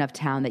still a big enough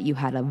town that you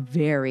had a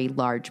very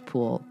large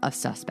pool of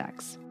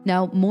suspects.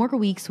 Now, more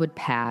weeks would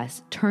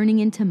pass, turning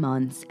into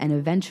months and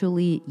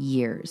eventually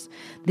years.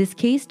 This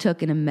case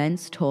took an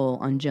immense toll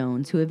on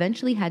Jones, who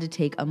eventually had to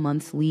take a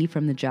month's leave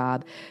from the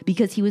job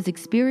because he was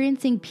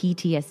experiencing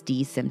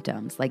PTSD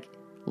symptoms, like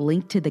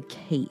linked to the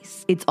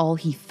case. It's all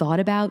he thought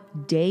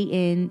about day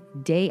in,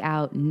 day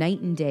out,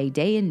 night and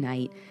day and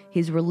night.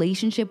 His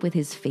relationship with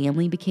his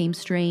family became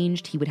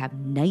strained. He would have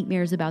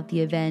nightmares about the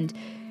event.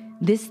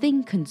 This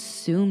thing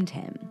consumed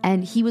him.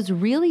 And he was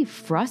really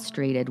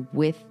frustrated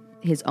with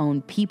his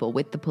own people,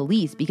 with the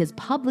police, because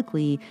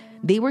publicly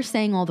they were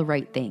saying all the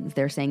right things.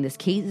 They're saying this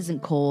case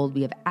isn't cold.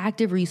 We have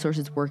active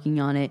resources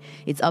working on it.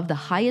 It's of the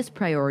highest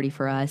priority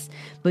for us.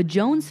 But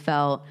Jones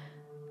felt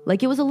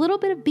like it was a little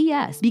bit of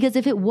BS, because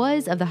if it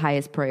was of the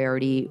highest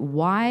priority,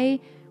 why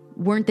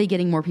weren't they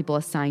getting more people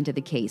assigned to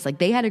the case? Like,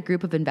 they had a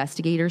group of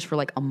investigators for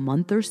like a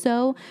month or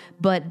so,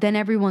 but then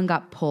everyone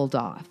got pulled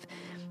off.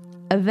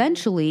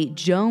 Eventually,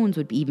 Jones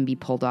would even be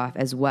pulled off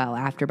as well.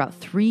 After about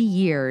 3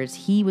 years,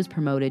 he was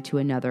promoted to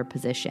another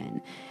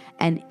position.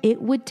 And it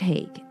would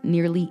take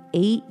nearly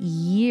 8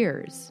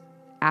 years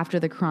after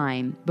the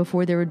crime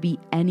before there would be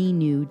any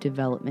new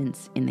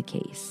developments in the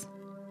case.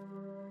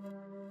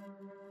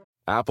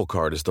 Apple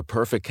Card is the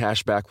perfect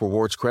cashback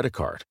rewards credit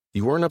card.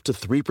 You earn up to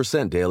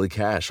 3% daily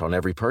cash on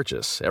every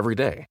purchase, every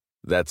day.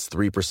 That's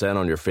 3%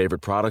 on your favorite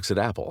products at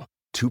Apple,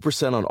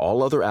 2% on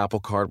all other Apple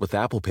Card with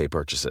Apple Pay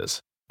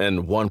purchases,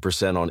 and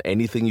 1% on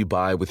anything you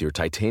buy with your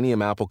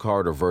titanium Apple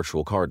Card or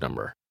virtual card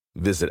number.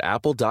 Visit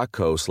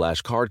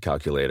apple.co/card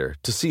calculator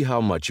to see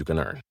how much you can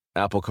earn.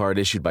 Apple Card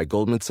issued by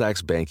Goldman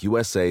Sachs Bank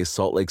USA,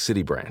 Salt Lake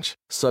City branch.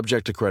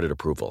 Subject to credit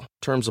approval.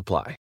 Terms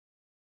apply.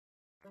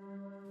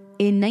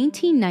 In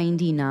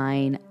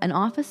 1999, an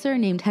officer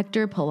named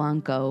Hector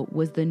Polanco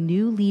was the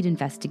new lead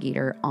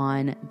investigator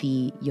on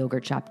the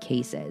yogurt shop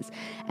cases.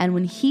 And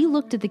when he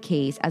looked at the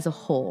case as a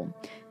whole,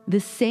 the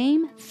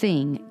same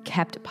thing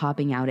kept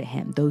popping out at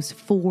him, those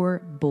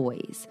 4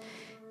 boys.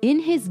 In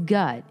his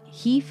gut,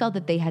 he felt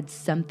that they had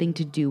something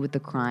to do with the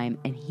crime,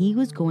 and he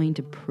was going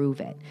to prove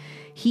it.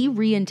 He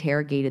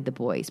reinterrogated the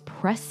boys,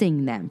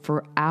 pressing them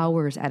for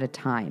hours at a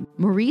time.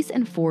 Maurice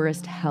and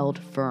Forrest held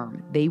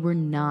firm. They were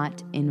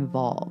not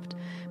involved.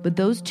 But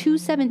those 2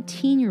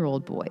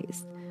 17-year-old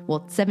boys,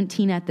 well,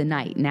 17 at the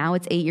night, now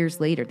it's 8 years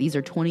later, these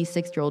are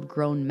 26-year-old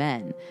grown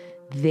men,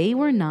 they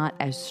were not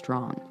as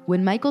strong.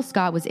 When Michael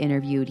Scott was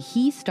interviewed,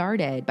 he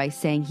started by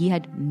saying he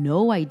had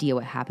no idea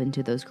what happened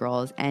to those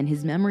girls and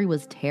his memory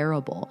was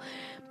terrible.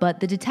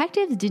 But the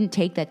detectives didn't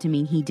take that to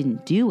mean he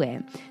didn't do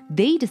it.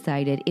 They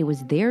decided it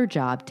was their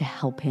job to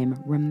help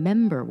him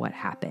remember what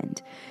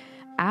happened.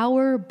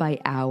 Hour by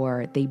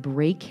hour, they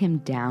break him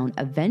down,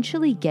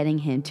 eventually getting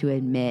him to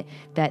admit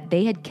that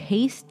they had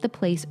cased the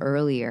place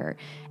earlier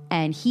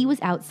and he was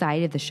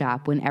outside of the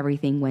shop when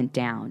everything went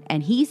down.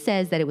 And he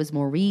says that it was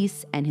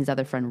Maurice and his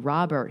other friend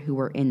Robert who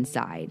were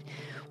inside.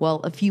 Well,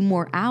 a few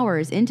more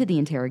hours into the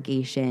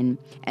interrogation,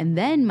 and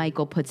then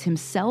Michael puts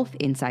himself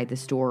inside the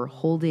store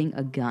holding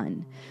a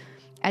gun.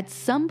 At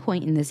some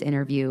point in this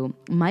interview,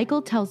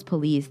 Michael tells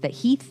police that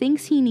he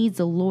thinks he needs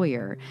a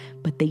lawyer,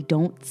 but they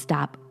don't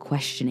stop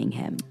questioning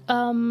him.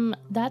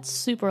 That's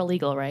super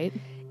illegal, right?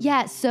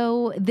 Yeah,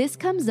 so this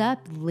comes up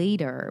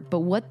later, but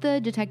what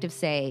the detectives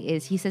say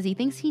is he says he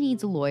thinks he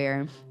needs a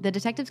lawyer. The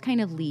detectives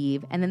kind of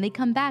leave, and then they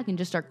come back and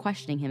just start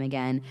questioning him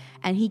again,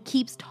 and he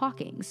keeps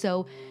talking.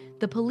 So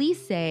the police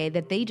say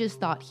that they just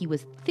thought he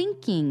was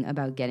thinking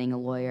about getting a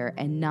lawyer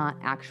and not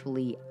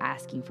actually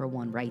asking for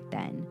one right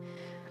then.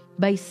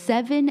 By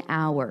 7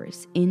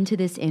 hours into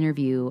this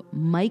interview,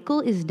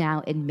 Michael is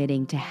now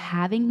admitting to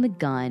having the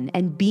gun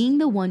and being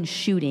the one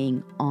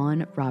shooting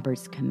on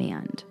Robert's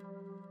command.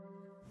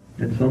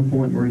 At some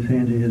point, Maurice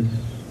hands you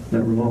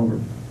that revolver.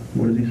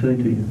 What does he say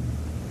to you?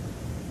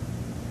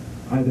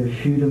 Either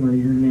shoot him or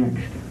you're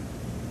next.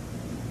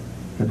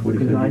 That's what he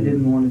said. Because I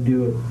didn't want to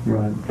do it.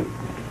 Right.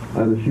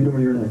 Either shoot him or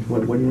you're next.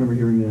 What do you remember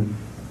hearing then?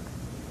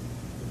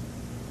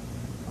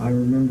 I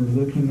remember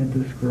looking at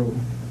this girl.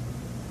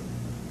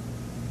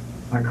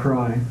 I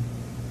cry.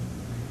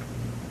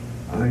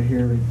 I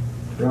hear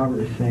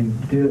Robert saying,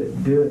 "Do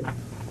it, do it."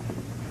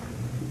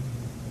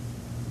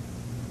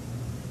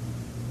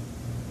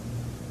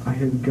 I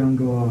hear the gun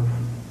go off.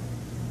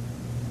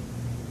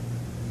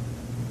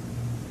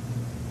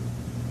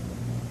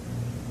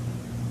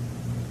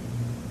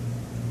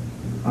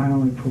 I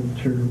only pulled the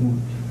trigger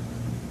once.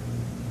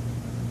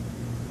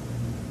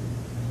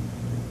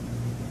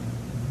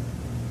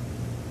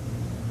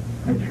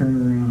 I turn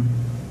around.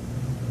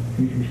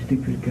 Here's your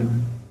stupid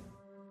gun.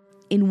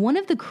 In one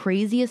of the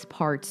craziest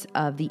parts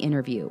of the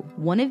interview,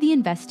 one of the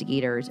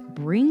investigators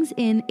brings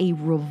in a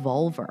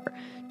revolver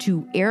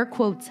to, air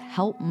quotes,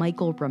 help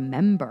Michael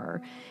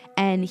remember.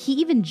 And he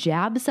even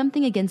jabs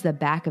something against the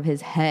back of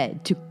his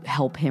head to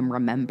help him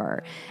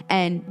remember.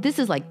 And this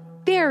is like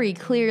very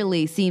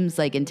clearly seems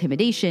like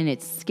intimidation.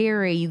 It's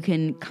scary. You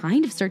can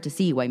kind of start to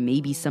see why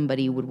maybe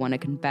somebody would want to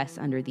confess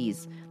under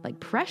these like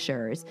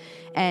pressures.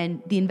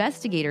 And the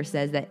investigator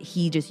says that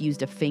he just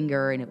used a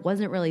finger and it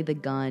wasn't really the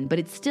gun, but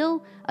it's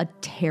still a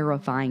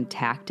terrifying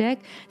tactic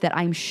that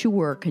I'm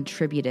sure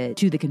contributed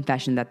to the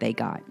confession that they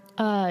got.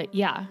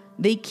 Yeah.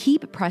 They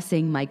keep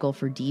pressing Michael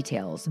for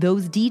details,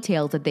 those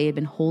details that they had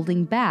been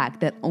holding back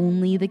that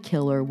only the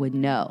killer would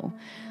know.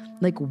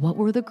 Like, what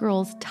were the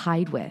girls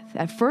tied with?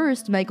 At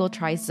first, Michael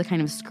tries to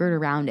kind of skirt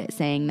around it,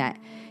 saying that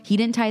he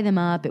didn't tie them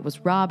up, it was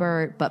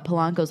Robert, but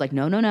Polanco's like,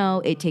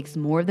 no, it takes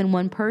more than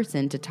one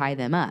person to tie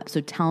them up,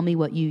 so tell me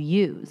what you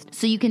used.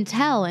 So you can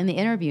tell in the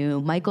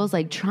interview, Michael's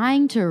like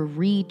trying to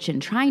reach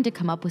and trying to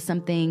come up with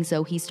something,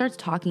 so he starts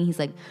talking, he's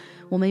like,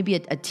 well, maybe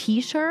a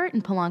t-shirt?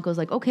 And Polanco's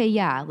like, okay,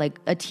 yeah, like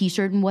a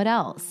t-shirt and what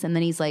else? And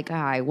then he's like,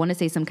 I want to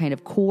say some kind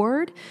of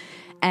cord.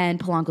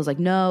 And Polanco's like,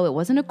 no, it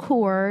wasn't a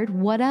cord.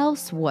 What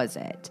else was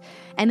it?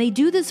 And they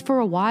do this for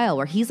a while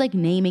where he's like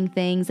naming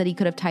things that he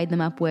could have tied them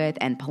up with.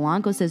 And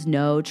Polanco says,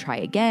 no, try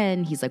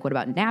again. He's like, what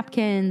about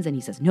napkins? And he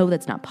says, no,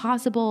 that's not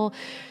possible.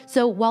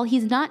 So while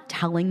he's not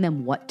telling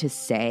them what to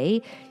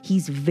say,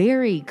 he's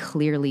very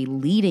clearly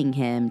leading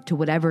him to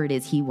whatever it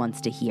is he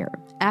wants to hear.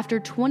 After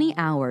 20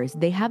 hours,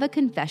 they have a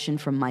confession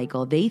from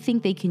Michael they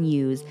think they can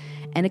use,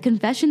 and a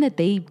confession that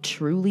they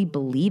truly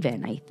believe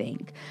in, I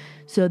think.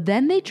 So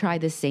then they try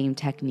the same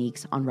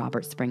techniques on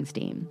Robert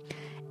Springsteen.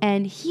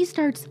 And he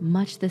starts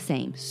much the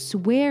same,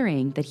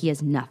 swearing that he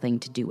has nothing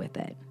to do with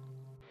it.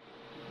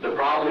 The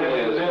problem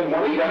is,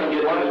 we got to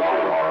get what are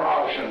our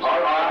options.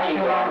 Our options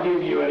cannot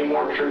give you any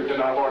more truth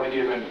than I've already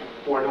given.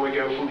 Where do we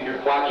go from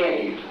here? Why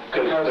can't you?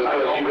 Because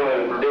you're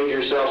going to dig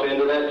yourself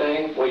into that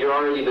thing? Well, you're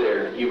already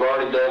there. You've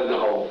already dug the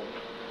hole.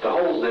 The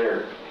hole's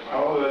there.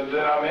 Oh,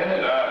 then I'm in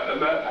it.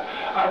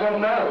 I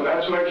don't know.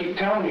 That's what I keep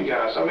telling you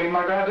guys. I mean,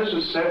 my God, this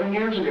was 7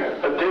 years ago.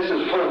 But this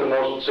is one of the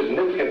most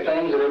significant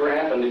things that ever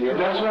happened in your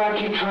life. That's what I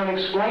keep trying to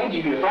explain to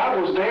you. If I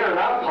was there and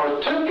I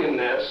partook in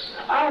this,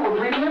 I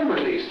would remember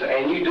these things.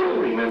 And you do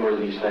remember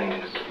these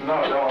things. No,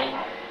 I don't.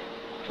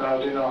 No, I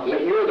do not.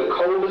 You're the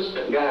coldest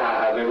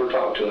guy I've ever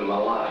talked to in my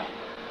life.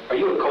 Are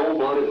you a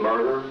cold-blooded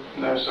murderer?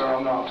 No, sir,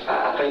 I'm not.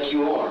 I think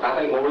you are.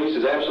 I think Maurice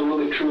is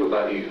absolutely true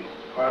about you.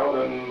 Well,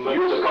 then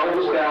you're the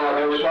coldest guy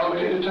I've ever talked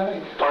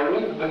to.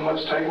 Pardon me? Then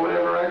let's take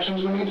whatever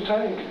actions we need to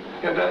take.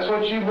 If that's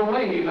what you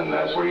believe and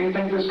that's where you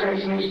think this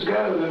case needs to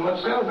go, then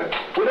let's go there.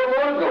 We don't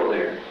want to go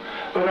there.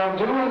 But I'm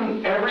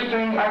doing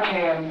everything I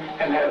can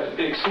and have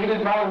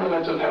exceeded my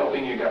limits of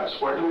helping you guys.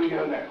 Where do we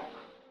go now?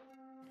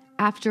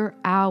 After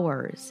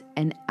hours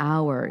and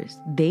hours,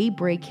 they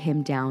break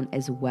him down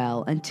as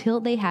well until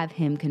they have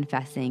him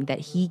confessing that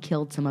he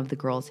killed some of the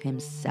girls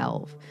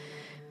himself.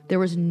 There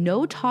was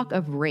no talk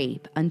of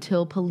rape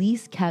until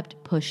police kept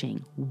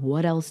pushing.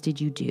 What else did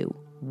you do?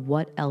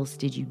 What else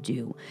did you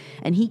do?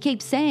 And he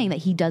kept saying that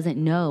he doesn't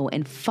know.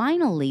 And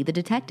finally, the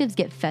detectives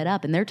get fed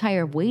up and they're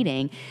tired of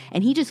waiting.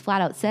 And he just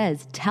flat out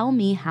says, tell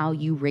me how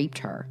you raped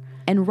her.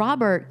 And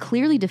Robert,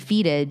 clearly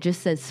defeated,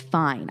 just says,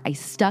 fine, I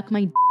stuck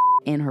my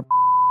in her.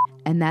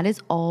 And that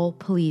is all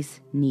police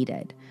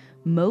needed.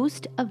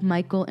 Most of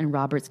Michael and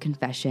Robert's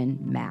confession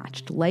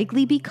matched,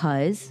 likely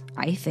because,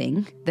 I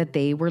think, that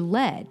they were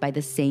led by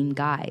the same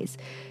guys.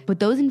 But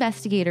those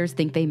investigators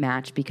think they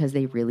matched because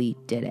they really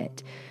did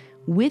it.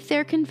 With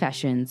their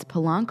confessions,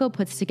 Polanco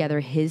puts together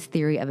his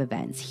theory of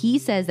events. He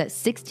says that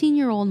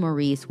 16-year-old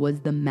Maurice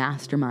was the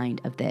mastermind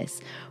of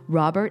this.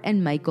 Robert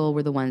and Michael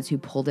were the ones who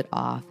pulled it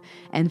off,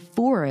 and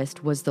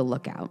Forrest was the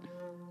lookout.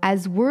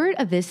 As word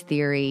of this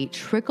theory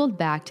trickled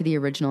back to the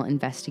original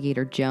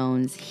investigator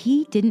Jones,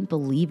 he didn't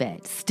believe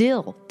it,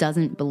 still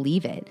doesn't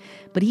believe it.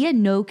 But he had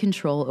no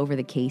control over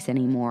the case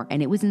anymore,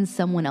 and it was in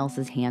someone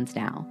else's hands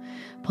now.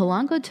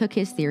 Polanco took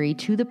his theory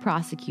to the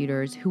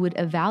prosecutors who would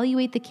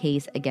evaluate the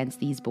case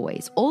against these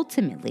boys.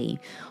 Ultimately,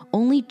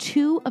 only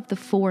 2 of the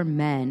 4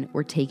 men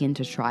were taken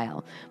to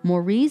trial.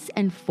 Maurice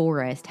and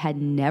Forrest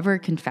had never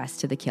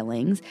confessed to the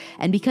killings,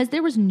 and because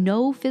there was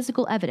no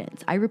physical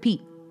evidence, I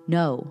repeat,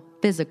 no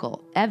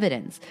physical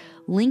evidence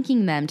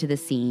linking them to the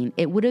scene,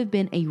 it would have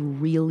been a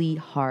really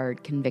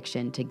hard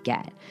conviction to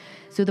get.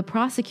 So the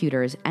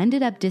prosecutors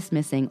ended up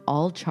dismissing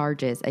all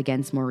charges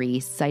against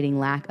Maurice, citing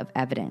lack of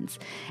evidence.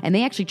 And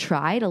they actually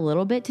tried a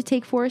little bit to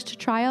take Forrest to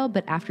trial,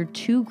 but after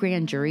 2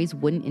 grand juries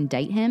wouldn't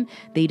indict him,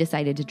 they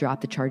decided to drop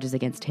the charges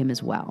against him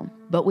as well.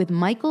 But with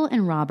Michael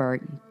and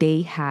Robert,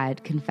 they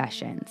had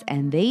confessions,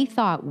 and they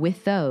thought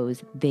with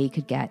those, they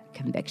could get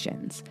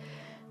convictions.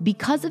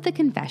 Because of the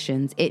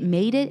confessions, it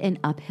made it an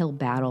uphill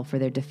battle for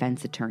their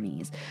defense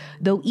attorneys.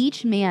 Though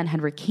each man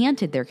had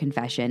recanted their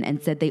confession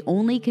and said they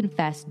only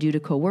confessed due to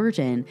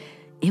coercion,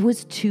 it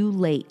was too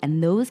late,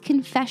 and those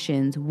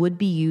confessions would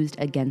be used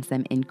against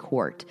them in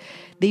court.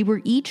 They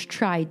were each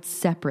tried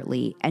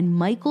separately, and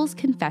Michael's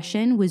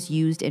confession was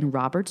used in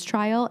Robert's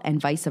trial and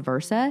vice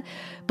versa,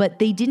 but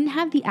they didn't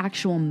have the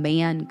actual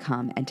man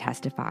come and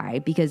testify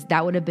because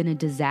that would have been a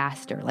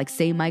disaster. Like,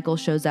 say Michael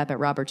shows up at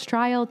Robert's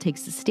trial,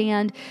 takes the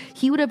stand,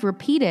 he would have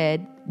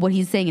repeated what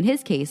he's saying in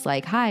his case,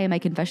 like, hi, my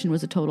confession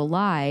was a total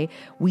lie.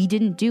 We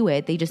didn't do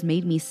it. They just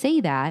made me say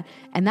that.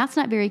 And that's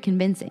not very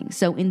convincing.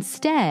 So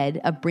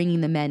instead of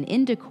bringing the men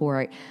into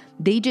court,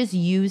 they just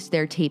used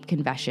their tape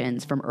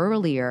confessions from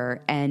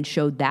earlier and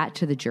showed that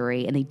to the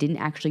jury, and they didn't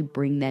actually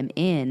bring them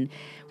in,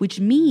 which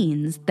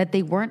means that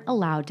they weren't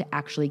allowed to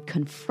actually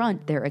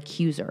confront their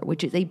accuser,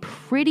 which is a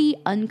pretty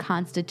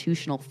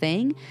unconstitutional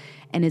thing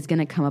and is going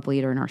to come up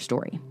later in our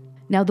story.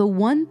 Now, the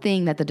one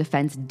thing that the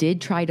defense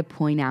did try to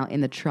point out in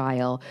the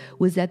trial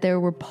was that there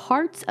were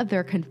parts of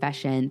their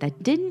confession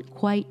that didn't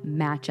quite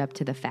match up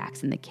to the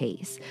facts in the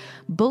case.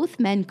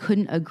 Both men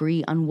couldn't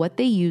agree on what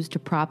they used to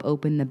prop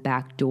open the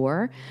back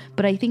door,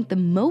 but I think the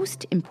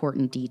most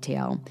important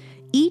detail,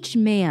 each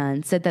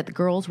man said that the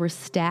girls were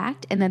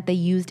stacked and that they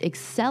used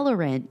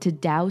accelerant to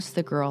douse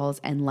the girls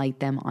and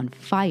light them on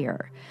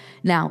fire.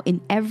 Now,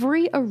 in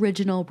every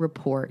original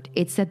report,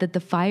 it said that the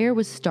fire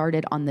was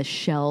started on the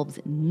shelves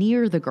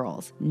near the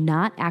girls,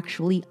 not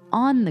actually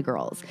on the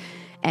girls.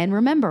 And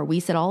remember, we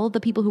said all of the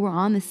people who were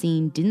on the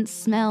scene didn't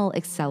smell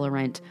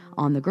accelerant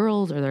on the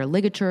girls or their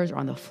ligatures or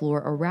on the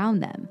floor around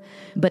them.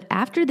 But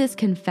after this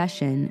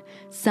confession,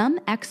 some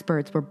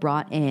experts were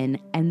brought in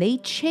and they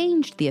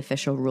changed the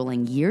official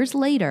ruling years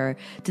later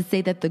to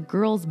say that the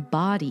girls'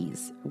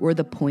 bodies were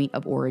the point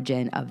of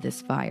origin of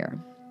this fire.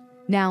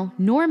 Now,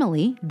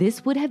 normally,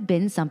 this would have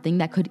been something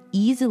that could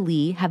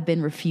easily have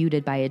been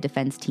refuted by a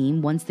defense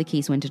team once the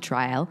case went to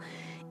trial,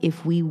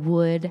 if we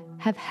would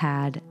have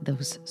had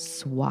those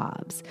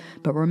swabs.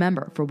 But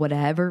remember, for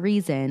whatever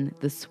reason,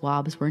 the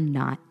swabs were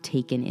not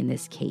taken in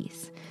this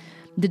case.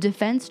 The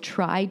defense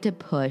tried to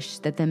push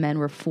that the men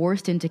were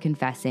forced into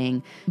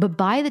confessing, but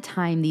by the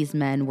time these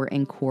men were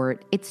in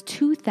court, it's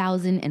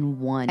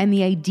 2001, and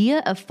the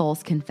idea of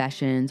false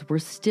confessions were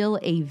still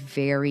a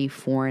very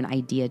foreign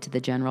idea to the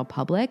general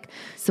public,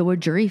 so a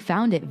jury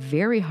found it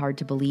very hard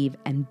to believe,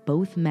 and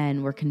both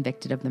men were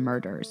convicted of the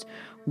murders.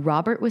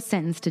 Robert was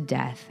sentenced to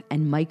death,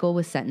 and Michael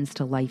was sentenced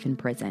to life in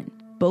prison.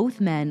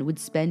 Both men would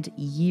spend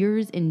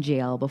years in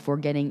jail before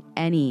getting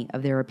any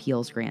of their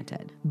appeals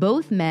granted.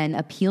 Both men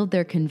appealed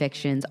their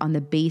convictions on the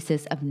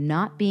basis of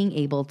not being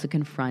able to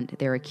confront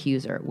their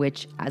accuser,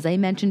 which, as I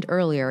mentioned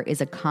earlier,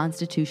 is a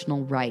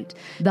constitutional right.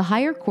 The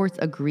higher courts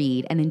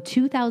agreed, and in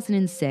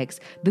 2006,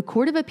 the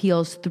Court of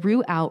Appeals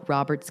threw out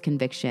Robert's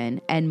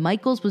conviction, and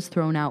Michael's was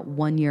thrown out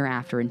 1 year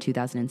after in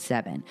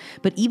 2007.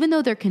 But even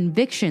though their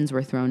convictions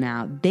were thrown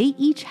out, they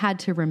each had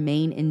to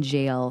remain in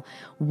jail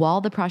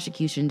while the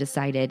prosecution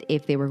decided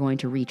if they were going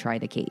to retry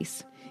the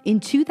case.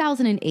 In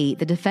 2008,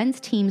 the defense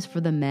teams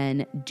for the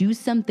men do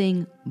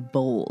something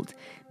bold.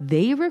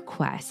 They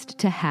request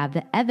to have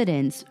the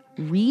evidence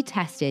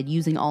retested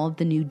using all of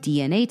the new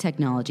DNA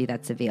technology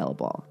that's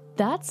available.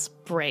 That's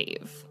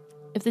brave.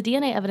 If the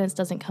DNA evidence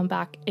doesn't come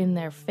back in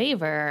their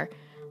favor,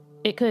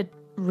 it could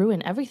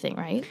ruin everything,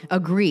 right?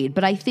 Agreed.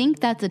 But I think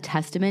that's a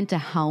testament to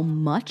how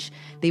much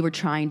they were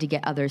trying to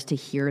get others to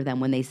hear them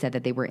when they said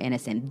that they were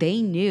innocent.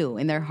 They knew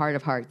in their heart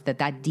of hearts that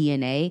that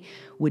DNA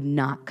would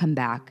not come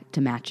back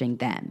to matching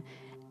them.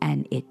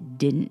 And it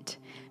didn't.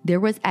 There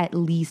was at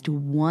least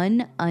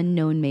one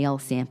unknown male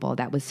sample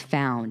that was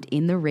found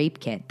in the rape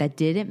kit that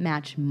didn't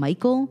match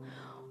Michael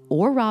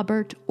or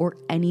Robert or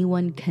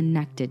anyone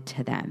connected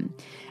to them.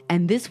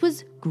 And this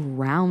was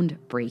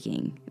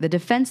groundbreaking. The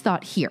defense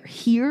thought,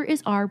 here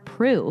is our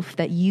proof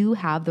that you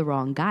have the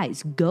wrong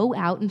guys. Go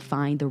out and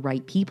find the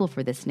right people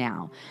for this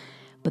now.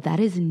 But that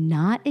is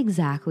not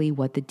exactly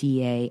what the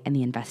DA and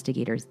the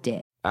investigators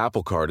did.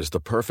 Apple Card is the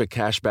perfect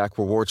cashback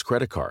rewards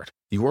credit card.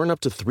 You earn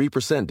up to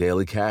 3%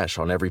 daily cash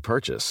on every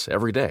purchase,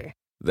 every day.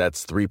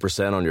 That's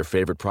 3% on your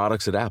favorite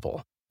products at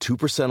Apple,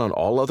 2% on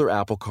all other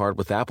Apple Card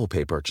with Apple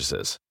Pay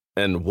purchases,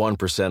 and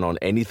 1% on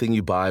anything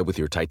you buy with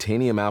your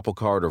titanium Apple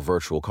Card or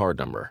virtual card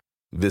number.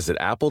 Visit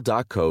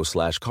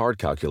apple.co/card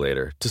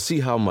calculator to see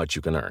how much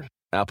you can earn.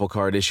 Apple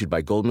Card issued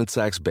by Goldman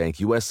Sachs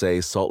Bank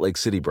USA, Salt Lake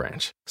City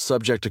branch.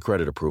 Subject to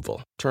credit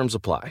approval. Terms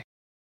apply.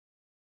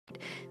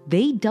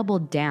 They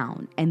doubled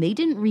down and they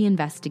didn't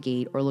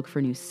reinvestigate or look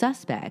for new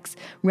suspects.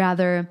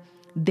 Rather,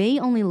 they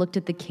only looked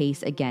at the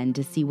case again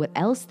to see what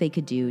else they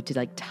could do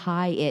to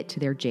tie it to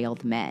their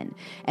jailed men.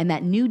 And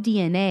that new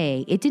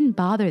DNA, it didn't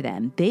bother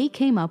them. They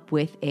came up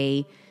with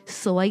a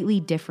slightly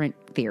different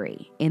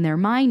theory. In their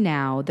mind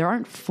now, there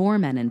aren't 4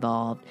 men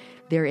involved.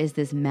 There is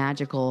this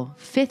magical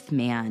 5th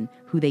man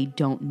who they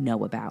don't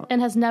know about.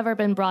 And has never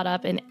been brought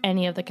up in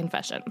any of the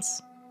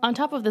confessions. On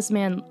top of this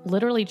man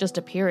literally just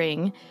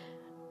appearing,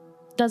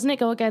 doesn't it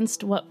go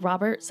against what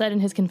Robert said in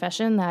his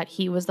confession that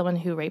he was the one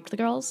who raped the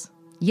girls?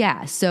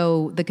 Yeah,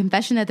 so the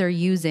confession that they're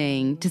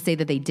using to say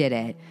that they did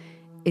it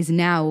is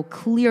now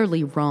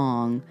clearly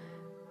wrong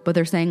but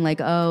they're saying like,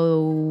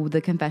 oh,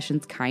 the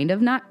confession's kind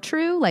of not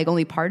true. Like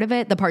only part of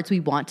it, the parts we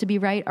want to be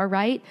right are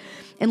right.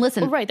 And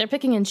listen. Well, right, they're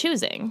picking and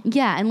choosing.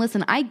 Yeah, and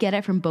listen, I get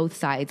it from both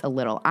sides a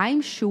little.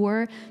 I'm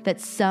sure that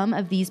some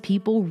of these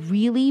people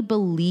really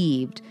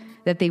believed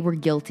that they were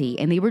guilty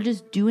and they were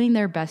just doing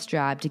their best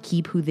job to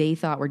keep who they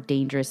thought were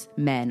dangerous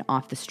men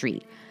off the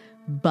street.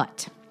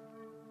 But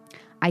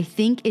I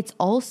think it's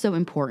also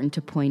important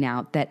to point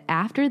out that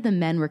after the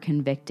men were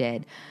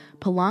convicted,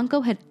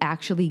 Polanco had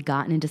actually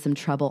gotten into some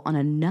trouble on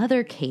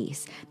another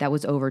case that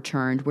was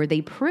overturned where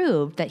they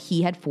proved that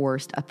he had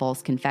forced a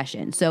false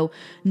confession. So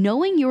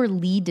knowing your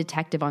lead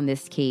detective on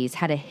this case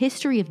had a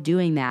history of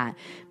doing that,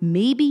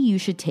 maybe you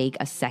should take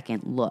a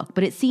second look.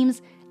 But it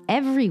seems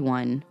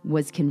everyone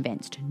was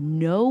convinced.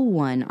 No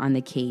one on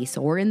the case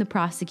or in the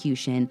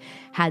prosecution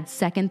had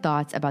second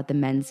thoughts about the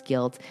men's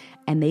guilt,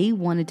 and they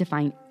wanted to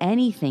find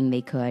anything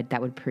they could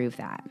that would prove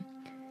that.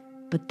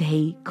 But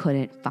they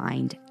couldn't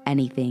find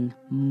anything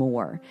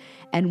more.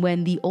 And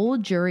when the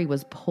old jury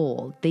was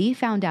polled, they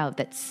found out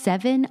that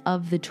 7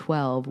 of the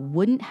 12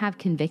 wouldn't have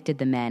convicted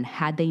the men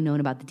had they known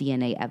about the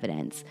DNA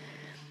evidence.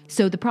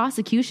 So the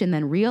prosecution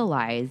then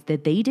realized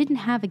that they didn't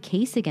have a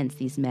case against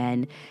these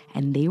men,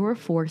 and they were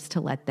forced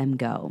to let them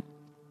go.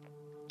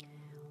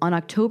 On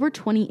October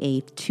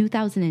 28,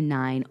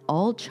 2009,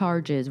 all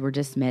charges were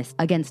dismissed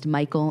against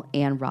Michael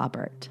and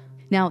Robert.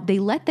 Now, they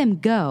let them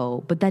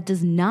go, but that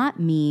does not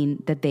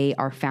mean that they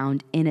are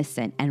found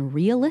innocent. And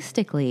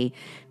realistically,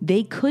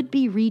 they could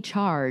be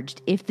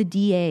recharged if the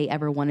DA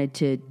ever wanted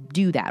to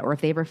do that, or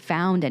if they ever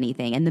found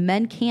anything. And the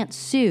men can't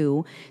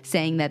sue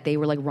saying that they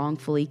were like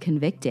wrongfully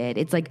convicted.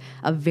 It's like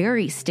a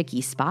very sticky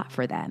spot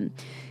for them.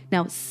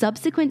 Now,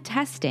 subsequent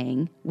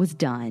testing was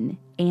done,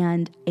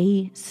 and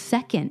a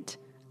second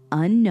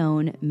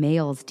unknown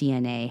male's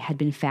DNA had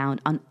been found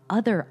on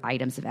other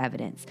items of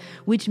evidence,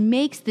 which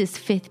makes this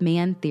fifth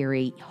man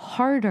theory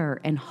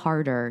harder and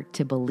harder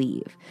to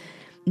believe.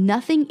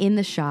 Nothing in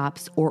the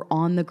shops or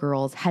on the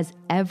girls has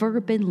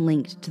ever been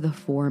linked to the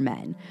 4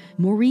 men.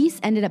 Maurice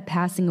ended up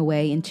passing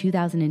away in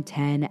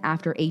 2010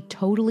 after a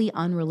totally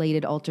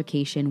unrelated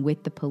altercation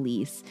with the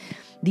police.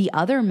 The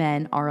other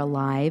men are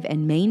alive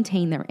and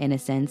maintain their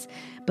innocence,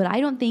 but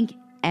I don't think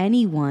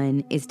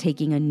anyone is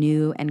taking a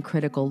new and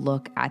critical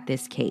look at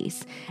this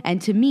case.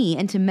 And to me,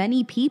 and to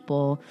many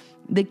people,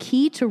 the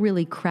key to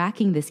really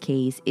cracking this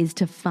case is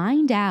to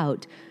find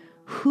out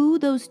who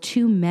those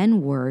 2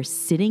 men were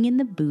sitting in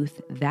the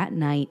booth that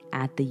night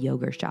at the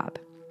yogurt shop.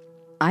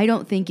 I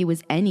don't think it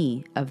was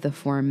any of the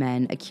 4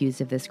 men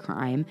accused of this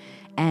crime,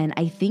 and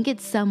I think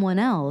it's someone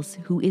else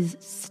who is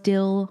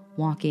still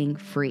walking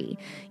free.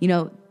 You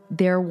know,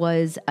 there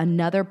was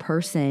another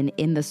person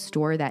in the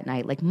store that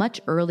night, like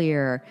much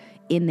earlier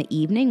in the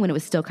evening when it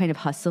was still kind of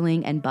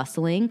hustling and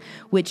bustling,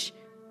 which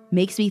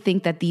makes me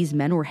think that these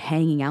men were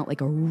hanging out like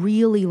a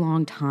really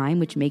long time,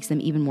 which makes them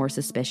even more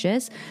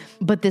suspicious.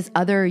 But this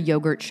other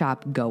yogurt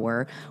shop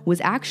goer was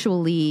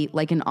actually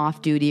like an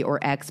off-duty or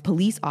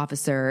ex-police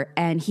officer,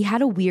 and he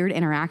had a weird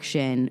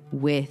interaction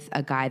with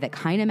a guy that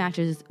kind of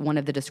matches one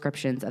of the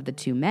descriptions of the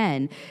 2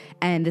 men.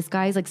 And this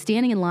guy's like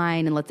standing in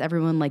line and lets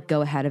everyone like go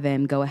ahead of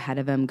him, go ahead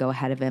of him, go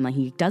ahead of him. Like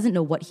he doesn't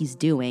know what he's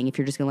doing if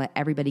you're just gonna let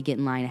everybody get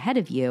in line ahead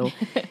of you.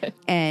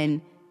 And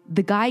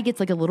the guy gets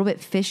like a little bit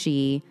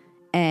fishy,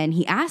 and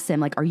he asks him,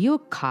 like, are you a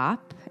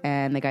cop?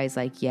 And the guy's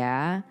like,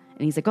 yeah.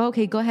 And he's like, oh,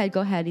 okay, go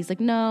ahead. He's like,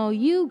 no,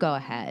 you go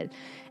ahead.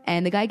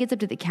 And the guy gets up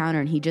to the counter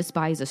and he just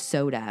buys a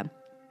soda.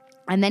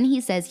 And then he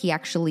says he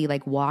actually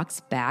like walks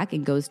back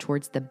and goes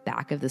towards the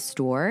back of the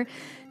store.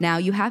 Now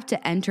you have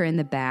to enter in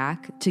the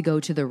back to go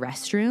to the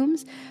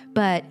restrooms,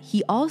 but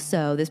he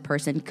also, this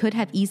person could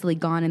have easily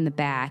gone in the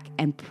back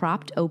and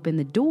propped open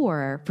the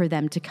door for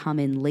them to come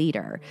in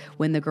later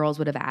when the girls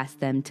would have asked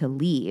them to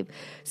leave.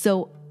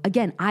 So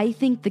again, I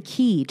think the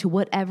key to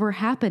whatever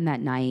happened that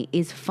night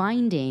is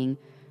finding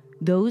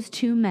those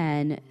 2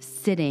 men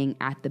sitting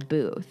at the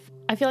booth.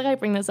 I feel like I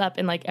bring this up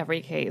in like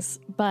every case,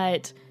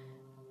 but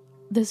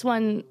this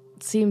one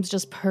seems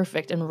just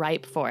perfect and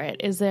ripe for it.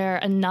 Is there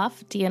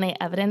enough DNA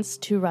evidence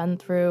to run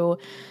through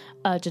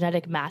a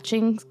genetic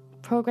matching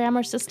program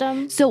or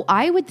system? So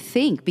I would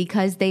think,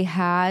 because they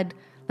had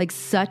like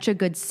such a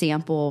good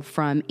sample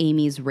from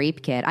Amy's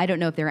rape kit. I don't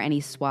know if there are any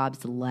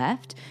swabs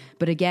left,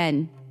 but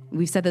again,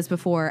 we've said this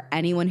before,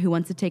 anyone who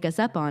wants to take us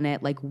up on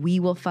it, like we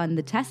will fund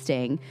the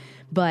testing.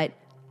 But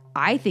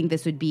I think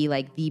this would be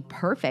like the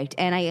perfect,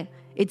 and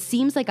it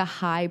seems like a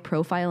high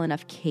profile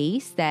enough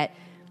case that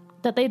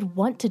they'd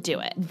want to do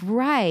it.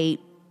 Right.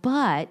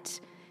 But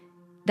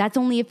that's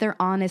only if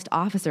they're honest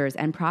officers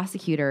and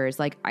prosecutors.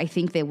 Like, I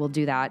think they will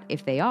do that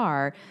if they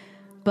are.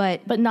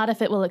 But not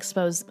if it will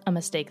expose a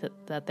mistake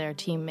that their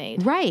team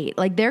made. Right.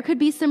 Like, there could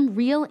be some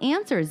real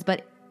answers.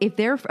 But if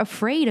they're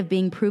afraid of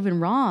being proven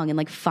wrong and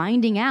like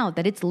finding out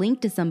that it's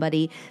linked to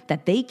somebody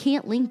that they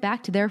can't link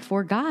back to their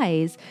 4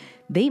 guys,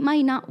 they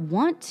might not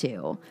want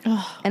to.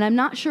 Ugh. And I'm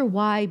not sure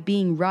why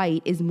being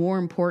right is more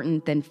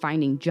important than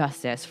finding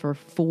justice for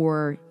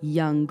 4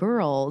 young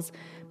girls,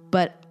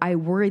 but I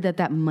worry that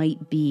that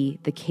might be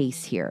the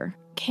case here.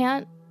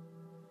 Can't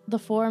the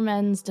four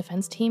men's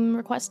defense team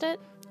request it?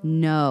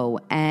 No,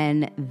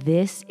 and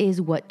this is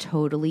what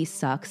totally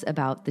sucks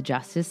about the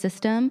justice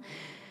system.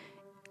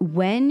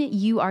 When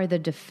you are the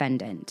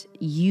defendant,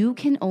 you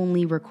can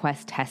only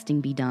request testing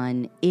be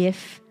done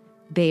if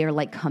they are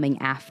like coming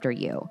after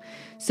you.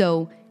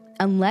 So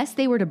unless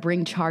they were to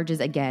bring charges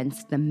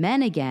against the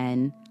men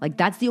again, like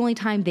that's the only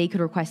time they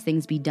could request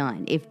things be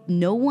done. If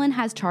no one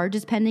has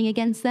charges pending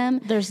against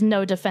them, there's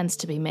no defense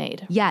to be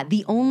made. Yeah,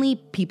 the only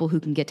people who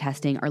can get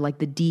testing are like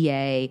the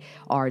DA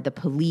or the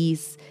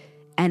police.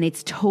 And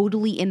it's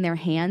totally in their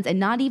hands, and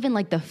not even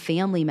like the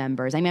family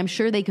members. I mean, I'm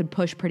sure they could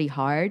push pretty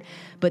hard,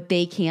 but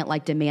they can't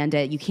like demand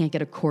it. You can't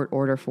get a court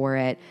order for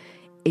it.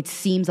 It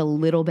seems a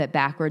little bit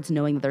backwards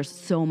knowing that there's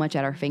so much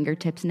at our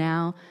fingertips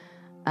now.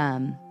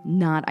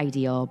 Not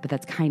ideal, but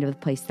that's kind of the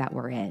place that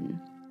we're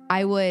in.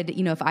 I would,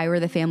 if I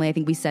were the family, I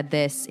think we said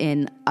this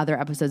in other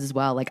episodes as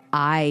well, like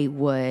I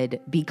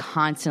would be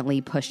constantly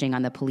pushing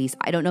on the police.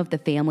 I don't know if the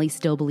family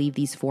still believe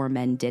these four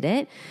men did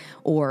it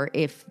or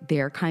if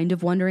they're kind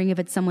of wondering if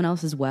it's someone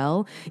else as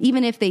well.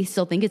 Even if they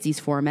still think it's these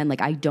four men,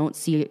 like I don't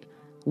see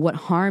what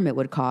harm it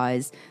would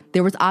cause.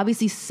 There was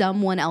obviously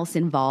someone else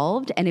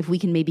involved, and if we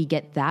can maybe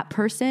get that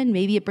person,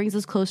 maybe it brings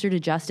us closer to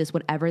justice,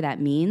 whatever that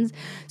means.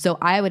 So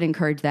I would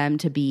encourage them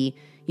to be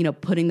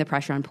putting the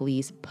pressure on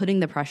police, putting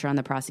the pressure on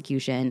the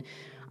prosecution.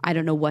 I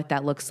don't know what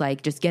that looks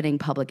like, just getting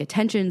public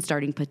attention,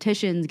 starting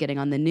petitions, getting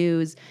on the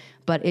news,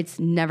 but it's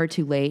never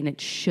too late, and it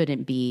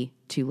shouldn't be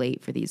too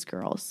late for these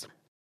girls.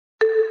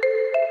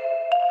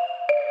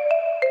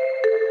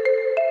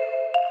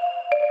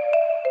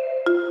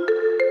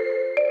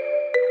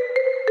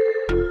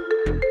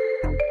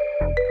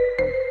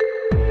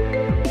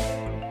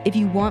 If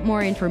you want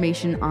more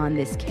information on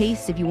this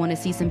case, if you want to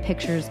see some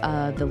pictures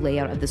of the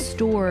layout of the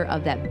store,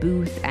 of that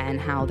booth, and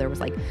how there was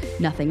like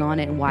nothing on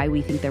it and why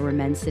we think there were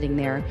men sitting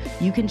there,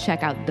 you can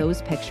check out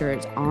those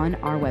pictures on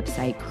our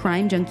website,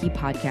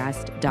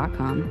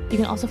 crimejunkiepodcast.com. You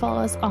can also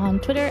follow us on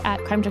Twitter at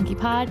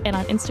crimejunkiepod and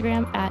on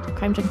Instagram at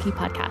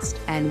crimejunkiepodcast.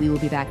 And we will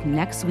be back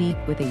next week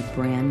with a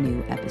brand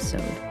new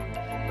episode.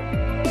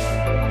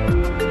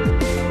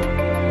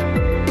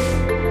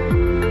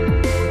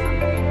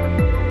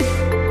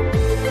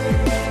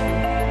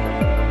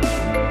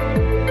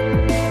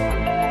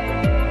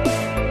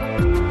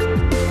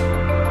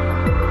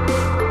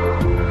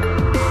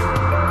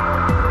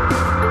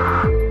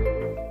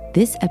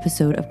 This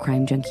episode of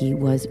Crime Junkie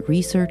was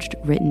researched,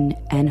 written,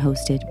 and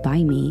hosted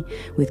by me,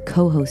 with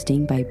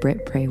co-hosting by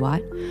Britt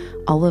Prawat.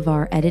 All of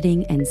our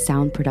editing and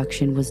sound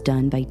production was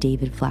done by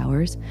David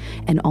Flowers,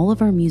 and all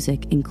of our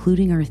music,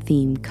 including our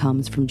theme,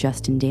 comes from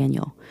Justin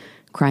Daniel.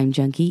 Crime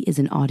Junkie is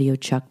an Audio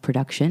Chuck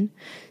production.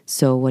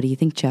 So what do you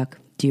think, Chuck?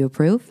 Do you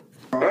approve?